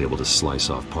back and was able to slice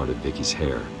off part of Vicky's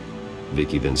hair.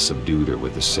 Vicky then subdued her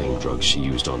with the same drug she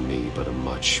used on me, but a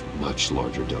much, much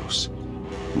larger dose.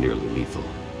 Nearly lethal.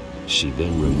 She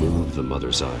then removed the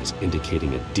mother's eyes,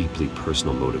 indicating a deeply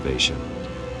personal motivation.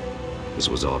 This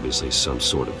was obviously some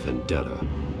sort of vendetta.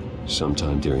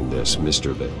 Sometime during this,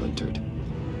 Mr. Vale entered.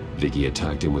 Vicky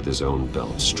attacked him with his own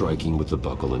belt, striking with the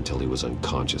buckle until he was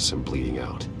unconscious and bleeding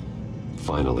out.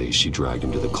 Finally, she dragged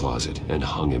him to the closet and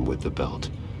hung him with the belt.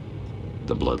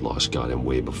 The blood loss got him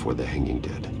way before the hanging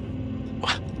did.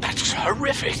 Well, that's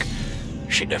horrific.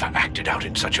 She never acted out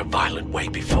in such a violent way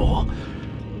before.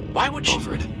 Why would she...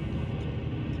 Alfred,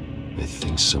 I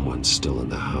think someone's still in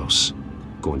the house.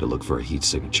 Going to look for a heat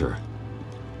signature.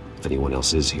 If anyone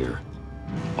else is here,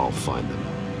 I'll find them.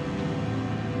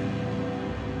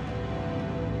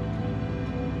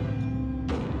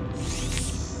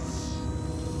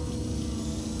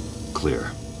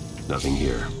 Clear. Nothing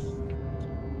here.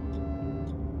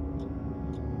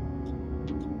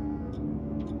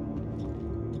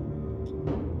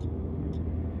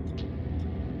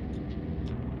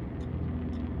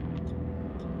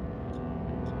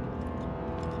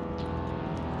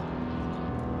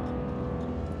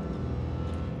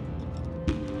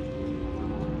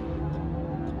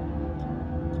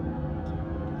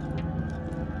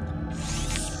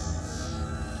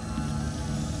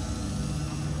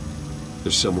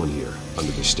 There's someone here,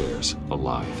 under the stairs,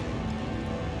 alive.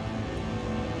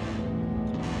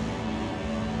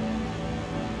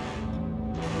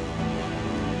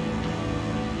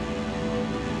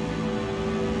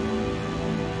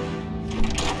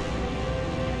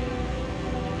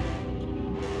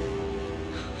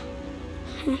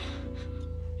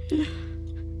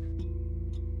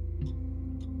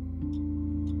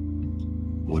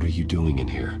 What are you doing in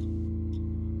here?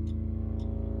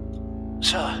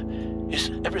 Sir, is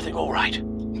everything all right?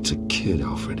 It's a kid,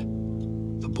 Alfred.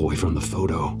 The boy from the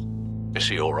photo. Is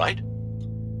he all right?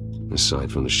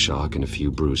 Aside from the shock and a few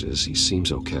bruises, he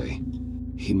seems okay.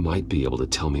 He might be able to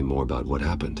tell me more about what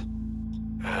happened.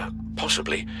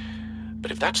 Possibly.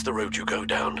 But if that's the road you go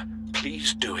down,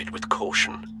 please do it with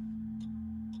caution.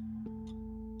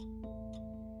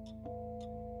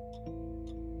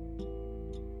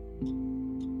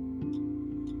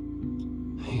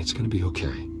 It's gonna be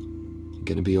okay. You're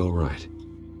gonna be all right.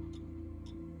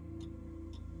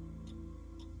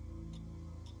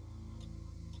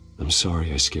 I'm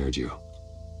sorry I scared you.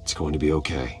 It's going to be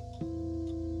okay.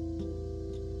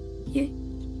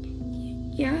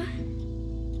 Yeah?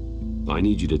 I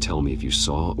need you to tell me if you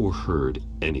saw or heard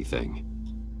anything.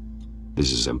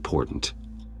 This is important.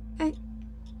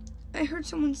 I heard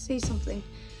someone say something.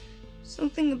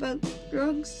 Something about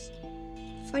drugs,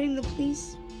 fighting the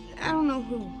police. I don't know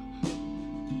who.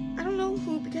 I don't know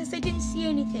who because I didn't see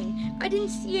anything. I didn't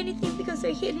see anything because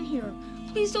I hid in here.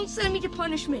 Please don't send me to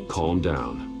punishment. Calm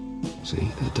down. See,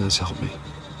 that does help me.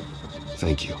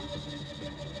 Thank you.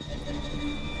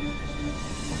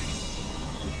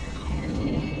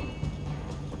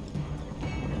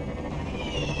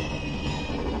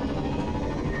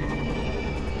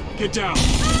 Get down!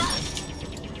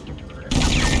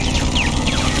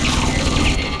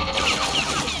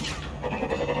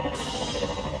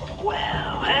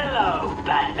 Well, hello,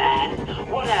 Batman.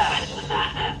 What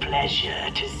a pleasure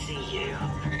to see you.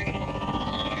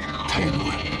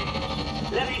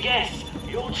 Let me guess,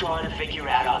 you're trying to figure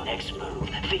out our next move.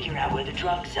 Figure out where the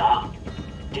drugs are.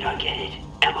 Did I get it?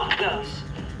 Am I close?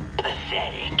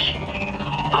 Pathetic.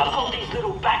 I've got these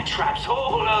little bat traps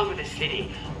all over the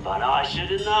city, but I should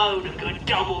have known a good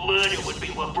double murder would be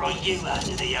what brought you out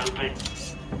to the open.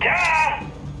 Ah!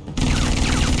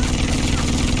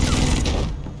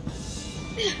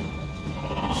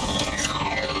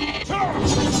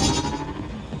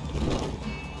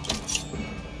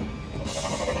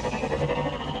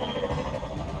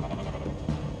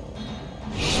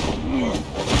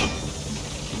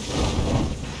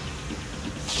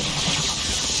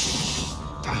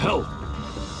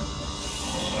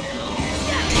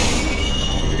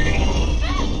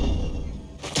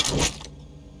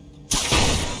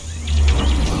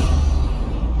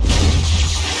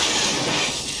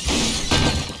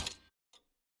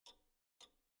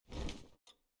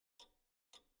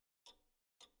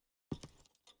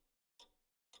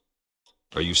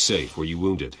 Are you safe? Were you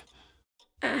wounded?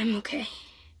 I'm okay.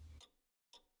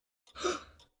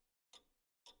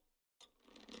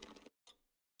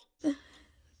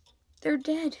 They're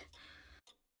dead.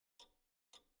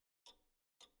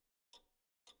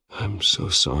 I'm so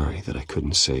sorry that I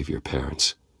couldn't save your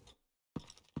parents.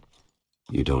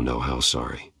 You don't know how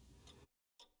sorry.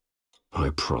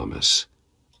 I promise,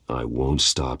 I won't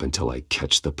stop until I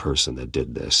catch the person that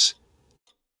did this.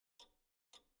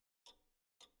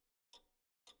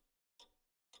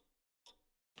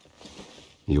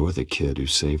 You're the kid who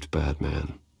saved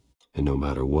Batman, and no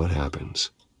matter what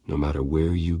happens, no matter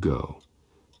where you go,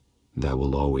 that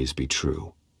will always be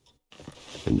true,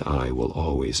 and I will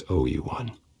always owe you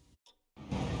one.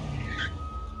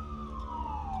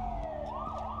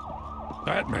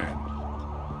 Batman.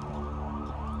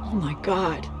 Oh my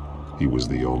God. He was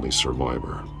the only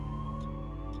survivor.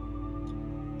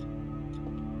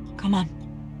 Come on,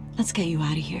 let's get you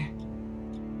out of here.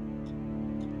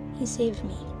 He saved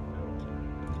me.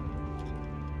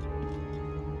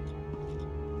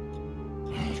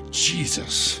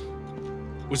 Jesus.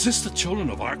 Was this the children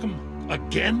of Arkham?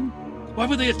 Again? Why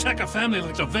would they attack a family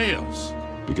like the Vales?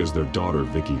 Because their daughter,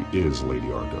 Viki, is Lady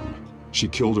Arkam. She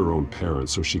killed her own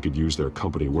parents so she could use their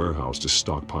company warehouse to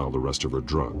stockpile the rest of her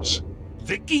drugs.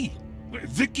 Viki?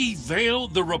 Viki Vale,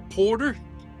 the reporter?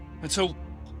 And so,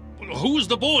 who was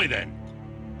the boy then?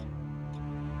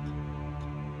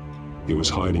 He was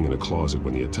hiding in a closet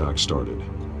when the attack started.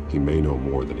 He may know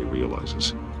more than he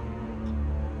realizes.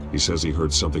 He says he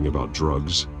heard something about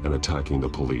drugs and attacking the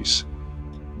police.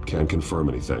 Can't confirm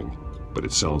anything, but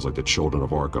it sounds like the children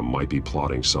of Arkham might be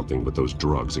plotting something with those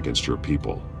drugs against your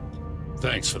people.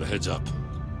 Thanks for the heads up.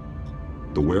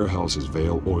 The warehouse is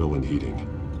Vale Oil and Heating.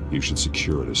 You should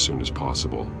secure it as soon as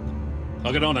possible.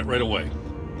 I'll get on it right away.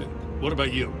 What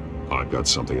about you? I've got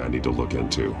something I need to look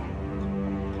into.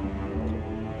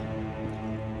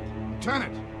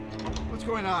 Lieutenant, what's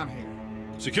going on here?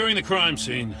 Securing the crime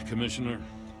scene, Commissioner.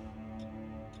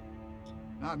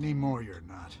 Not anymore, you're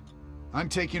not. I'm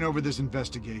taking over this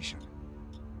investigation.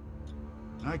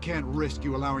 I can't risk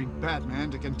you allowing Batman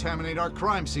to contaminate our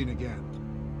crime scene again.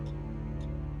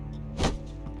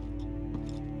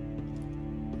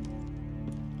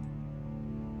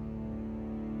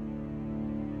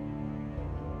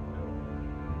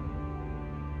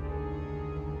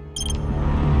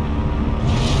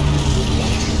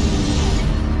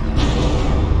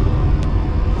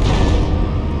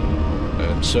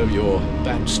 So your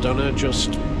bat stunner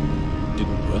just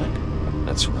didn't work?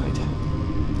 That's right.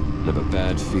 I have a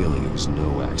bad feeling it was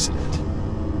no accident.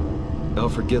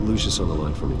 Alfred, get Lucius on the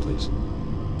line for me, please.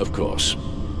 Of course.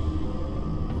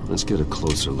 Let's get a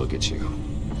closer look at you.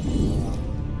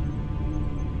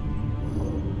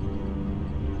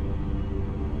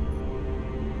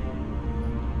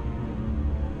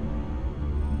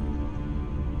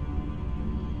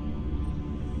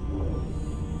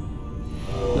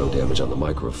 No damage on the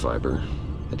microfiber.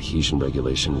 Adhesion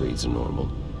regulation reads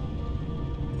normal.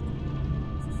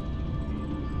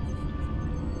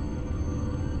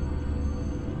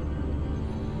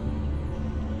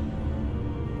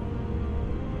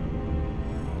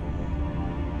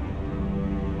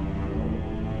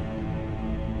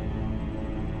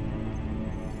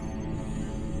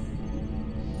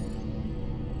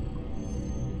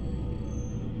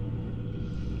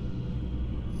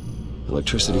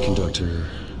 Electricity conductor,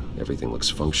 everything looks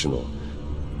functional.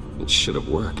 It should have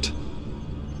worked.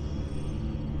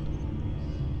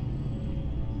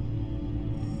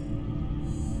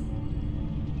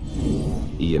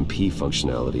 EMP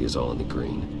functionality is all in the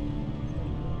green.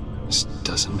 This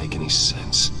doesn't make any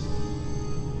sense.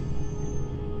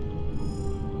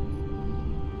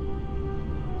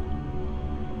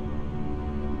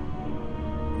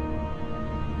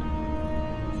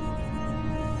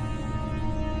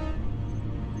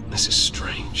 This is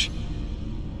strange.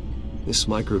 This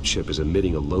microchip is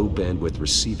emitting a low-bandwidth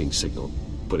receiving signal,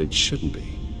 but it shouldn't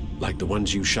be. Like the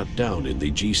ones you shut down in the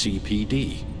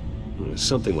GCPD?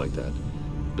 Something like that.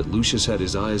 But Lucius had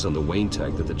his eyes on the Wayne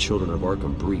tag that the Children of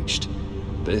Arkham breached.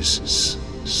 This is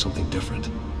something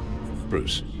different.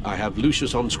 Bruce, I have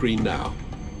Lucius on screen now.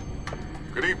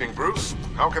 Good evening, Bruce.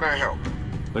 How can I help?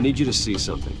 I need you to see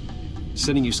something.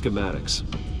 Sending you schematics.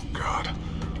 God.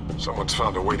 Someone's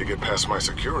found a way to get past my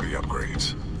security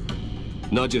upgrades.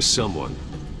 Not just someone.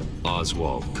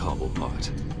 Oswald Cobblepot.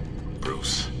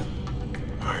 Bruce,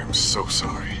 I am so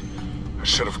sorry. I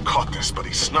should have caught this, but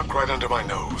he snuck right under my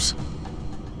nose.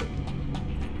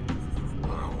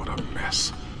 Oh, what a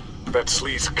mess. That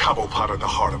sleaze Cobblepot at the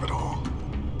heart of it all.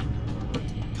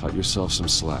 Cut yourself some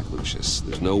slack, Lucius.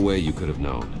 There's no way you could have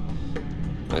known.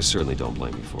 I certainly don't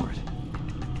blame you for it.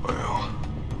 Well,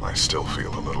 I still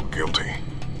feel a little guilty.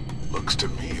 Looks to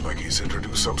me like he's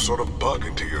introduced some sort of bug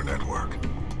into your network.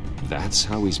 That's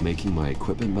how he's making my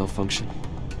equipment malfunction?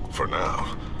 For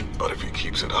now. But if he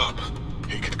keeps it up,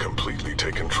 he could completely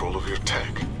take control of your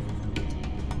tech.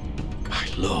 My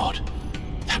lord,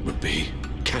 that would be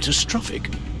catastrophic.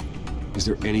 Is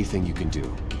there anything you can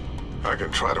do? I can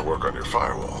try to work on your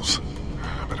firewalls.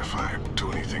 But if I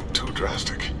do anything too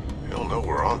drastic, he'll know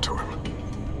we're onto him.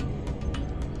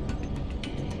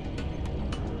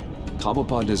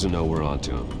 Cobblepot doesn't know we're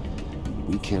onto him.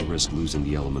 We can't risk losing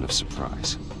the element of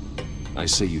surprise. I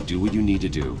say you do what you need to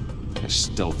do, as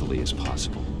stealthily as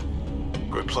possible.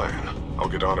 Good plan. I'll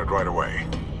get on it right away.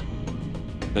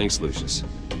 Thanks, Lucius.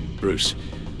 Bruce,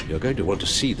 you're going to want to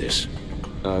see this.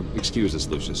 Excuse us,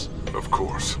 Lucius. Of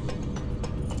course.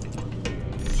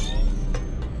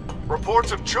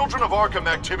 Reports of Children of Arkham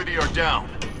activity are down.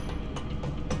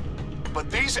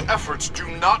 But these efforts do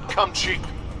not come cheap.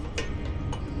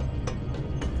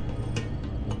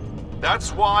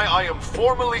 That's why I am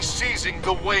formally seizing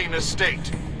the Wayne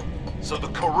estate, so the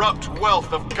corrupt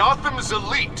wealth of Gotham's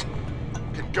elite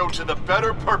can go to the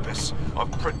better purpose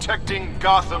of protecting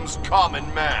Gotham's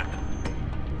common man.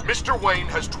 Mr. Wayne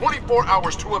has 24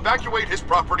 hours to evacuate his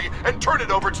property and turn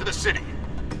it over to the city,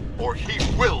 or he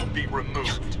will be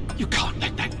removed. You can't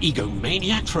let that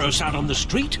egomaniac throw us out on the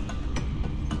street.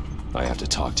 I have to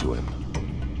talk to him.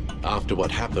 After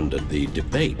what happened at the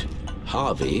debate,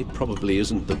 Harvey probably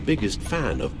isn't the biggest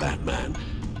fan of Batman.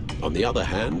 On the other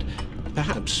hand,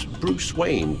 perhaps Bruce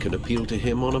Wayne can appeal to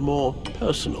him on a more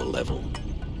personal level.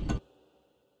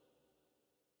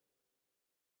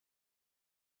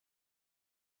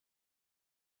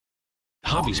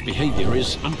 Harvey's behavior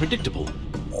is unpredictable,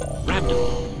 random.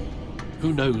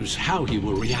 Who knows how he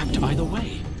will react either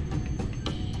way?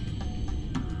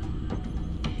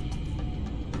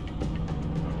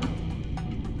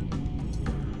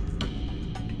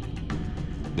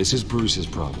 This is Bruce's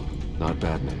problem, not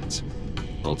Batman's.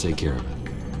 I'll take care of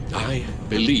it. I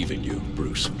believe in you,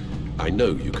 Bruce. I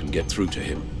know you can get through to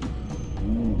him.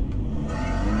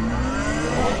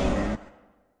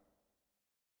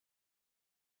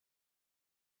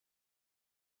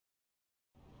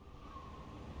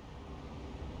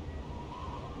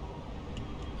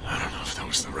 I don't know if that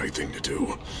was the right thing to do.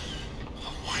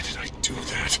 Why did I do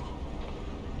that?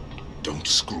 Don't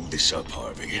screw this up,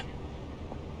 Harvey.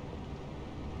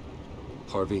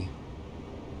 Harvey,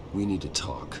 we need to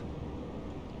talk.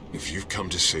 If you've come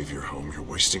to save your home, you're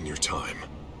wasting your time.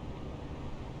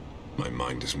 My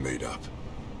mind is made up.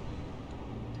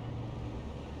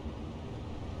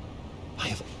 I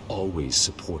have always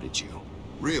supported you.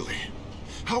 Really?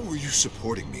 How were you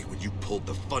supporting me when you pulled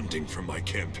the funding from my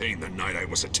campaign the night I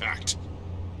was attacked?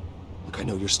 Look, I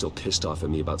know you're still pissed off at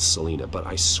me about Selena, but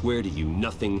I swear to you,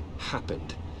 nothing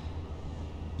happened.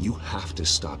 You have to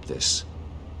stop this.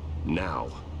 Now.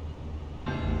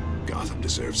 Gotham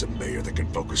deserves a mayor that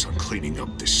can focus on cleaning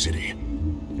up this city.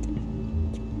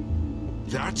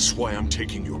 That's why I'm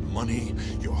taking your money,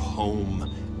 your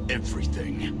home,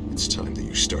 everything. It's time that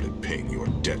you started paying your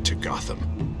debt to Gotham.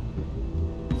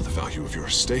 The value of your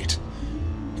estate,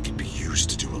 it can be used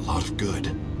to do a lot of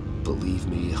good. Believe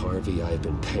me, Harvey, I've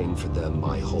been paying for them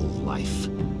my whole life.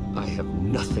 I have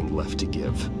nothing left to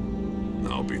give.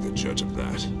 I'll be the judge of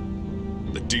that.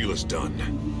 The deal is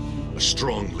done. A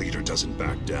strong leader doesn't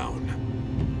back down.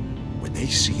 When they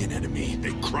see an enemy,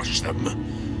 they crush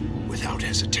them without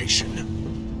hesitation.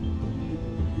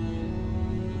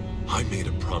 I made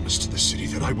a promise to the city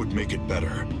that I would make it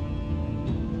better.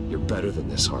 You're better than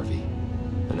this, Harvey.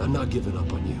 And I'm not giving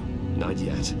up on you. Not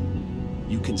yet.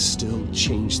 You can still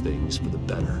change things for the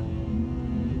better.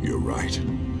 You're right.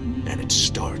 And it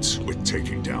starts with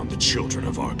taking down the children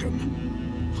of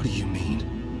Arkham. What do you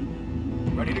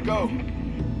mean? Ready to go.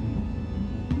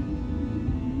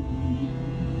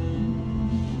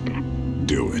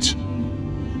 Do it.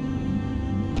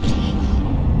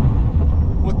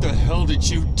 What the hell did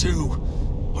you do?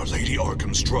 Are Lady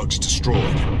Arkham's drugs destroyed?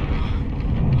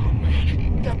 Oh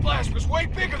man, that blast was way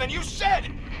bigger than you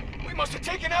said! We must have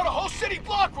taken out a whole city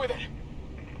block with it!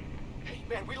 Hey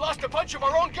man, we lost a bunch of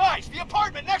our own guys! The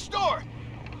apartment next door!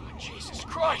 Oh, Jesus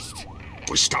Christ!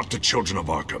 We stopped the children of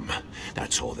Arkham.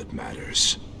 That's all that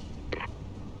matters.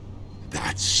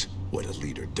 That's what a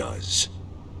leader does.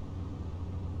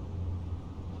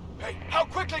 Hey, how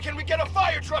quickly can we get a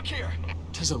fire truck here?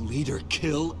 Does a leader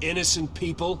kill innocent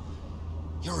people?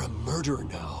 You're a murderer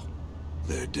now.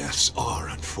 Their deaths are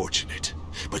unfortunate.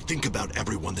 But think about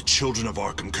everyone the children of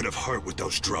Arkham could have hurt with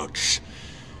those drugs.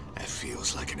 That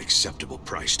feels like an acceptable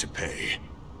price to pay.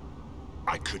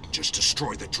 I couldn't just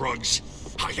destroy the drugs.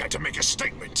 I had to make a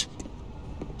statement.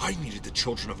 I needed the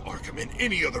children of Arkham and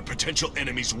any other potential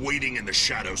enemies waiting in the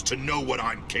shadows to know what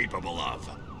I'm capable of.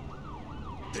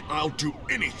 That I'll do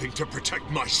anything to protect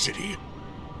my city.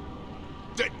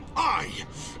 That I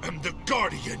am the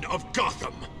guardian of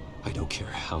Gotham. I don't care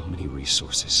how many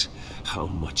resources, how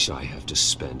much I have to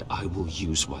spend. I will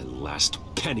use my last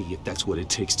penny if that's what it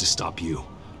takes to stop you.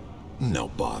 No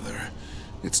bother.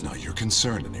 It's not your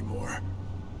concern anymore.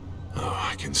 Oh,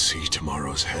 I can see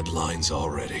tomorrow's headlines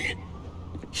already.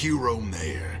 Hero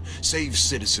Mayor saves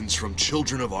citizens from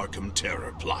Children of Arkham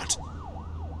terror plot.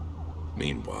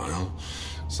 Meanwhile,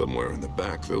 somewhere in the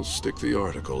back they'll stick the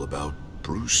article about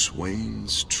Bruce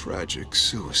Wayne's tragic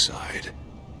suicide.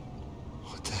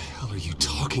 What the hell are you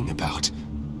talking about?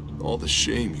 All the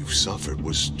shame you've suffered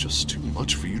was just too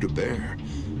much for you to bear.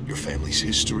 Your family's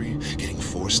history, getting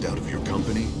forced out of your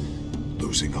company,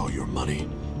 losing all your money.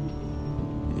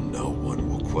 No one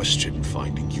will question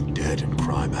finding you dead in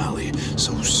Crime Alley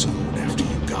so soon after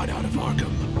you got out of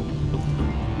Arkham.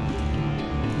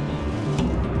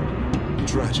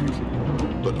 Tragic,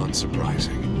 but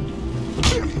unsurprising.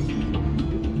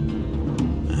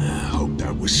 I hope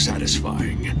that was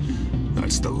satisfying.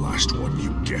 That's the last one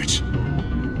you get.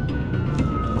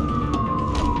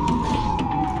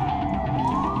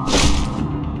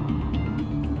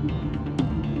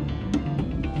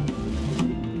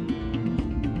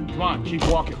 Come on, keep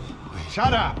walking.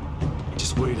 Shut up!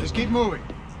 Just wait. Just keep moving.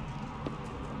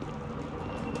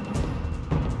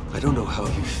 I don't know how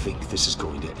you think this is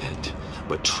going to end,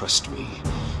 but trust me,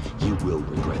 you will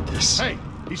regret this. Hey,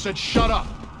 he said shut up!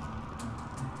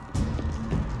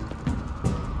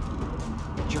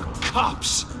 You're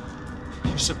cops!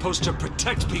 You're supposed to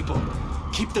protect people,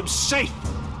 keep them safe!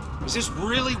 Is this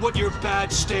really what your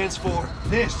badge stands for?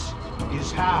 This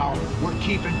is how we're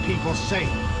keeping people safe.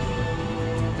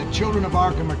 The children of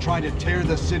Arkham are trying to tear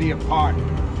the city apart.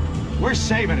 We're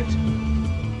saving it.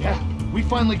 Yeah, we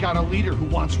finally got a leader who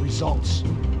wants results.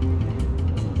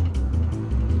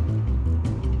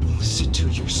 Listen to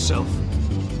yourself.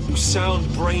 You sound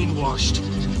brainwashed.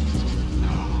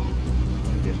 No,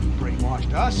 it isn't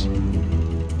brainwashed us.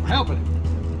 We're helping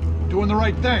it. Doing the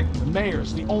right thing. The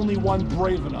mayor's the only one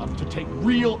brave enough to take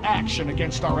real action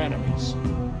against our enemies.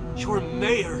 Your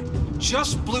mayor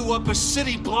just blew up a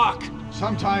city block.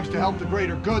 Sometimes to help the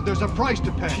greater good, there's a price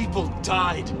to pay. People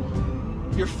died.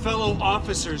 Your fellow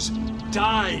officers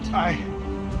died.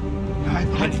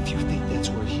 And if you think that's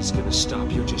where he's gonna stop,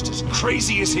 you're just as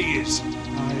crazy as he is.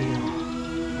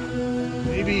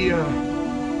 Maybe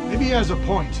he has a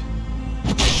point.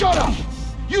 Shut up!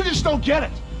 You just don't get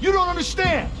it. You don't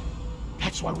understand.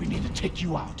 That's why we need to take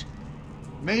you out.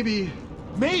 Maybe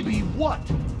what?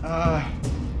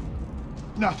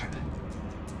 Nothing.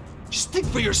 Just think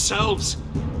for yourselves.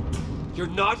 You're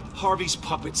not Harvey's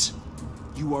puppets.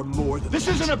 You are more than This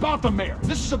isn't about the mayor.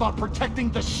 This is about protecting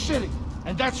the city.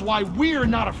 And that's why we're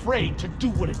not afraid to do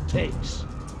what it takes.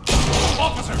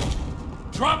 Officer!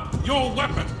 Drop your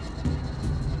weapon!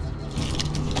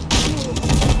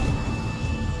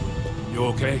 You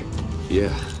okay?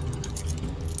 Yeah.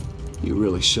 You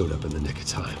really showed up in the nick of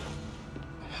time.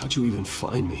 How'd you even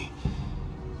find me?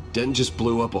 Dent just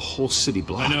blew up a whole city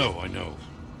block. I know.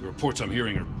 The reports I'm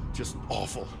hearing are just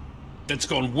awful. Dent's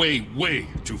gone way, way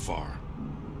too far.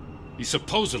 He's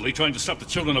supposedly trying to stop the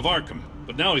children of Arkham,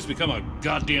 but now he's become a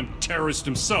goddamn terrorist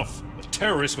himself. A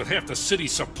terrorist with half the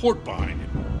city's support behind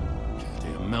him.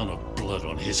 The amount of blood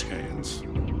on his hands.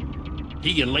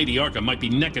 He and Lady Arkam might be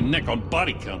neck and neck on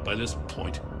body count by this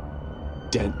point.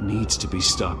 Dent needs to be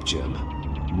stopped, Jim.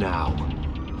 Now.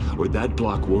 Or that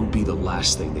block won't be the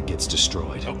last thing that gets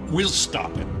destroyed. We'll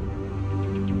stop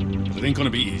him. But it ain't gonna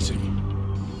be easy.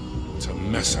 It's a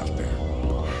mess out there.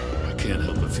 I can't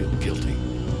help but feel guilty.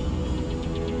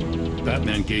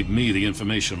 Batman gave me the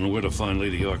information on where to find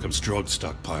Lady Arkham's drug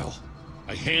stockpile.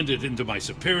 I handed it in to my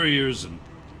superiors and...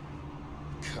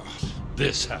 God,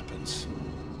 this happens.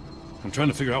 I'm trying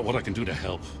to figure out what I can do to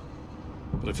help.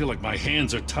 But I feel like my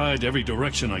hands are tied every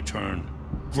direction I turn.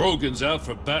 Grogan's out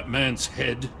for Batman's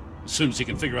head, as soon as he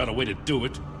can figure out a way to do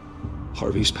it.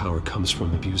 Harvey's power comes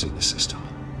from abusing the system.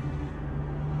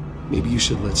 Maybe you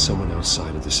should let someone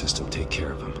outside of the system take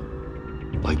care of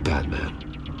him. Like Batman.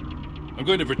 I'm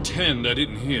going to pretend I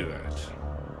didn't hear that.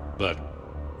 But,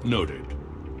 noted.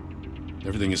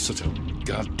 Everything is such a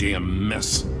goddamn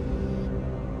mess.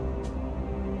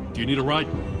 Do you need a ride?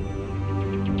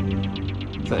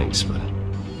 Thanks, but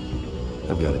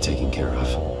I've got it taken care of.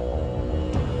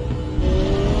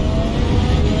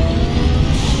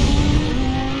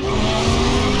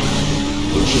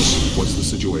 Lucius, what's the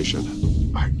situation?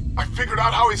 I figured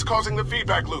out how he's causing the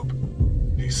feedback loop.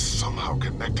 He's somehow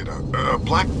connected a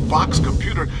black box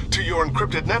computer to your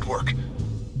encrypted network.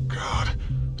 God,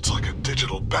 it's like a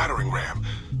digital battering ram.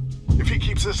 If he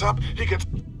keeps this up, he gets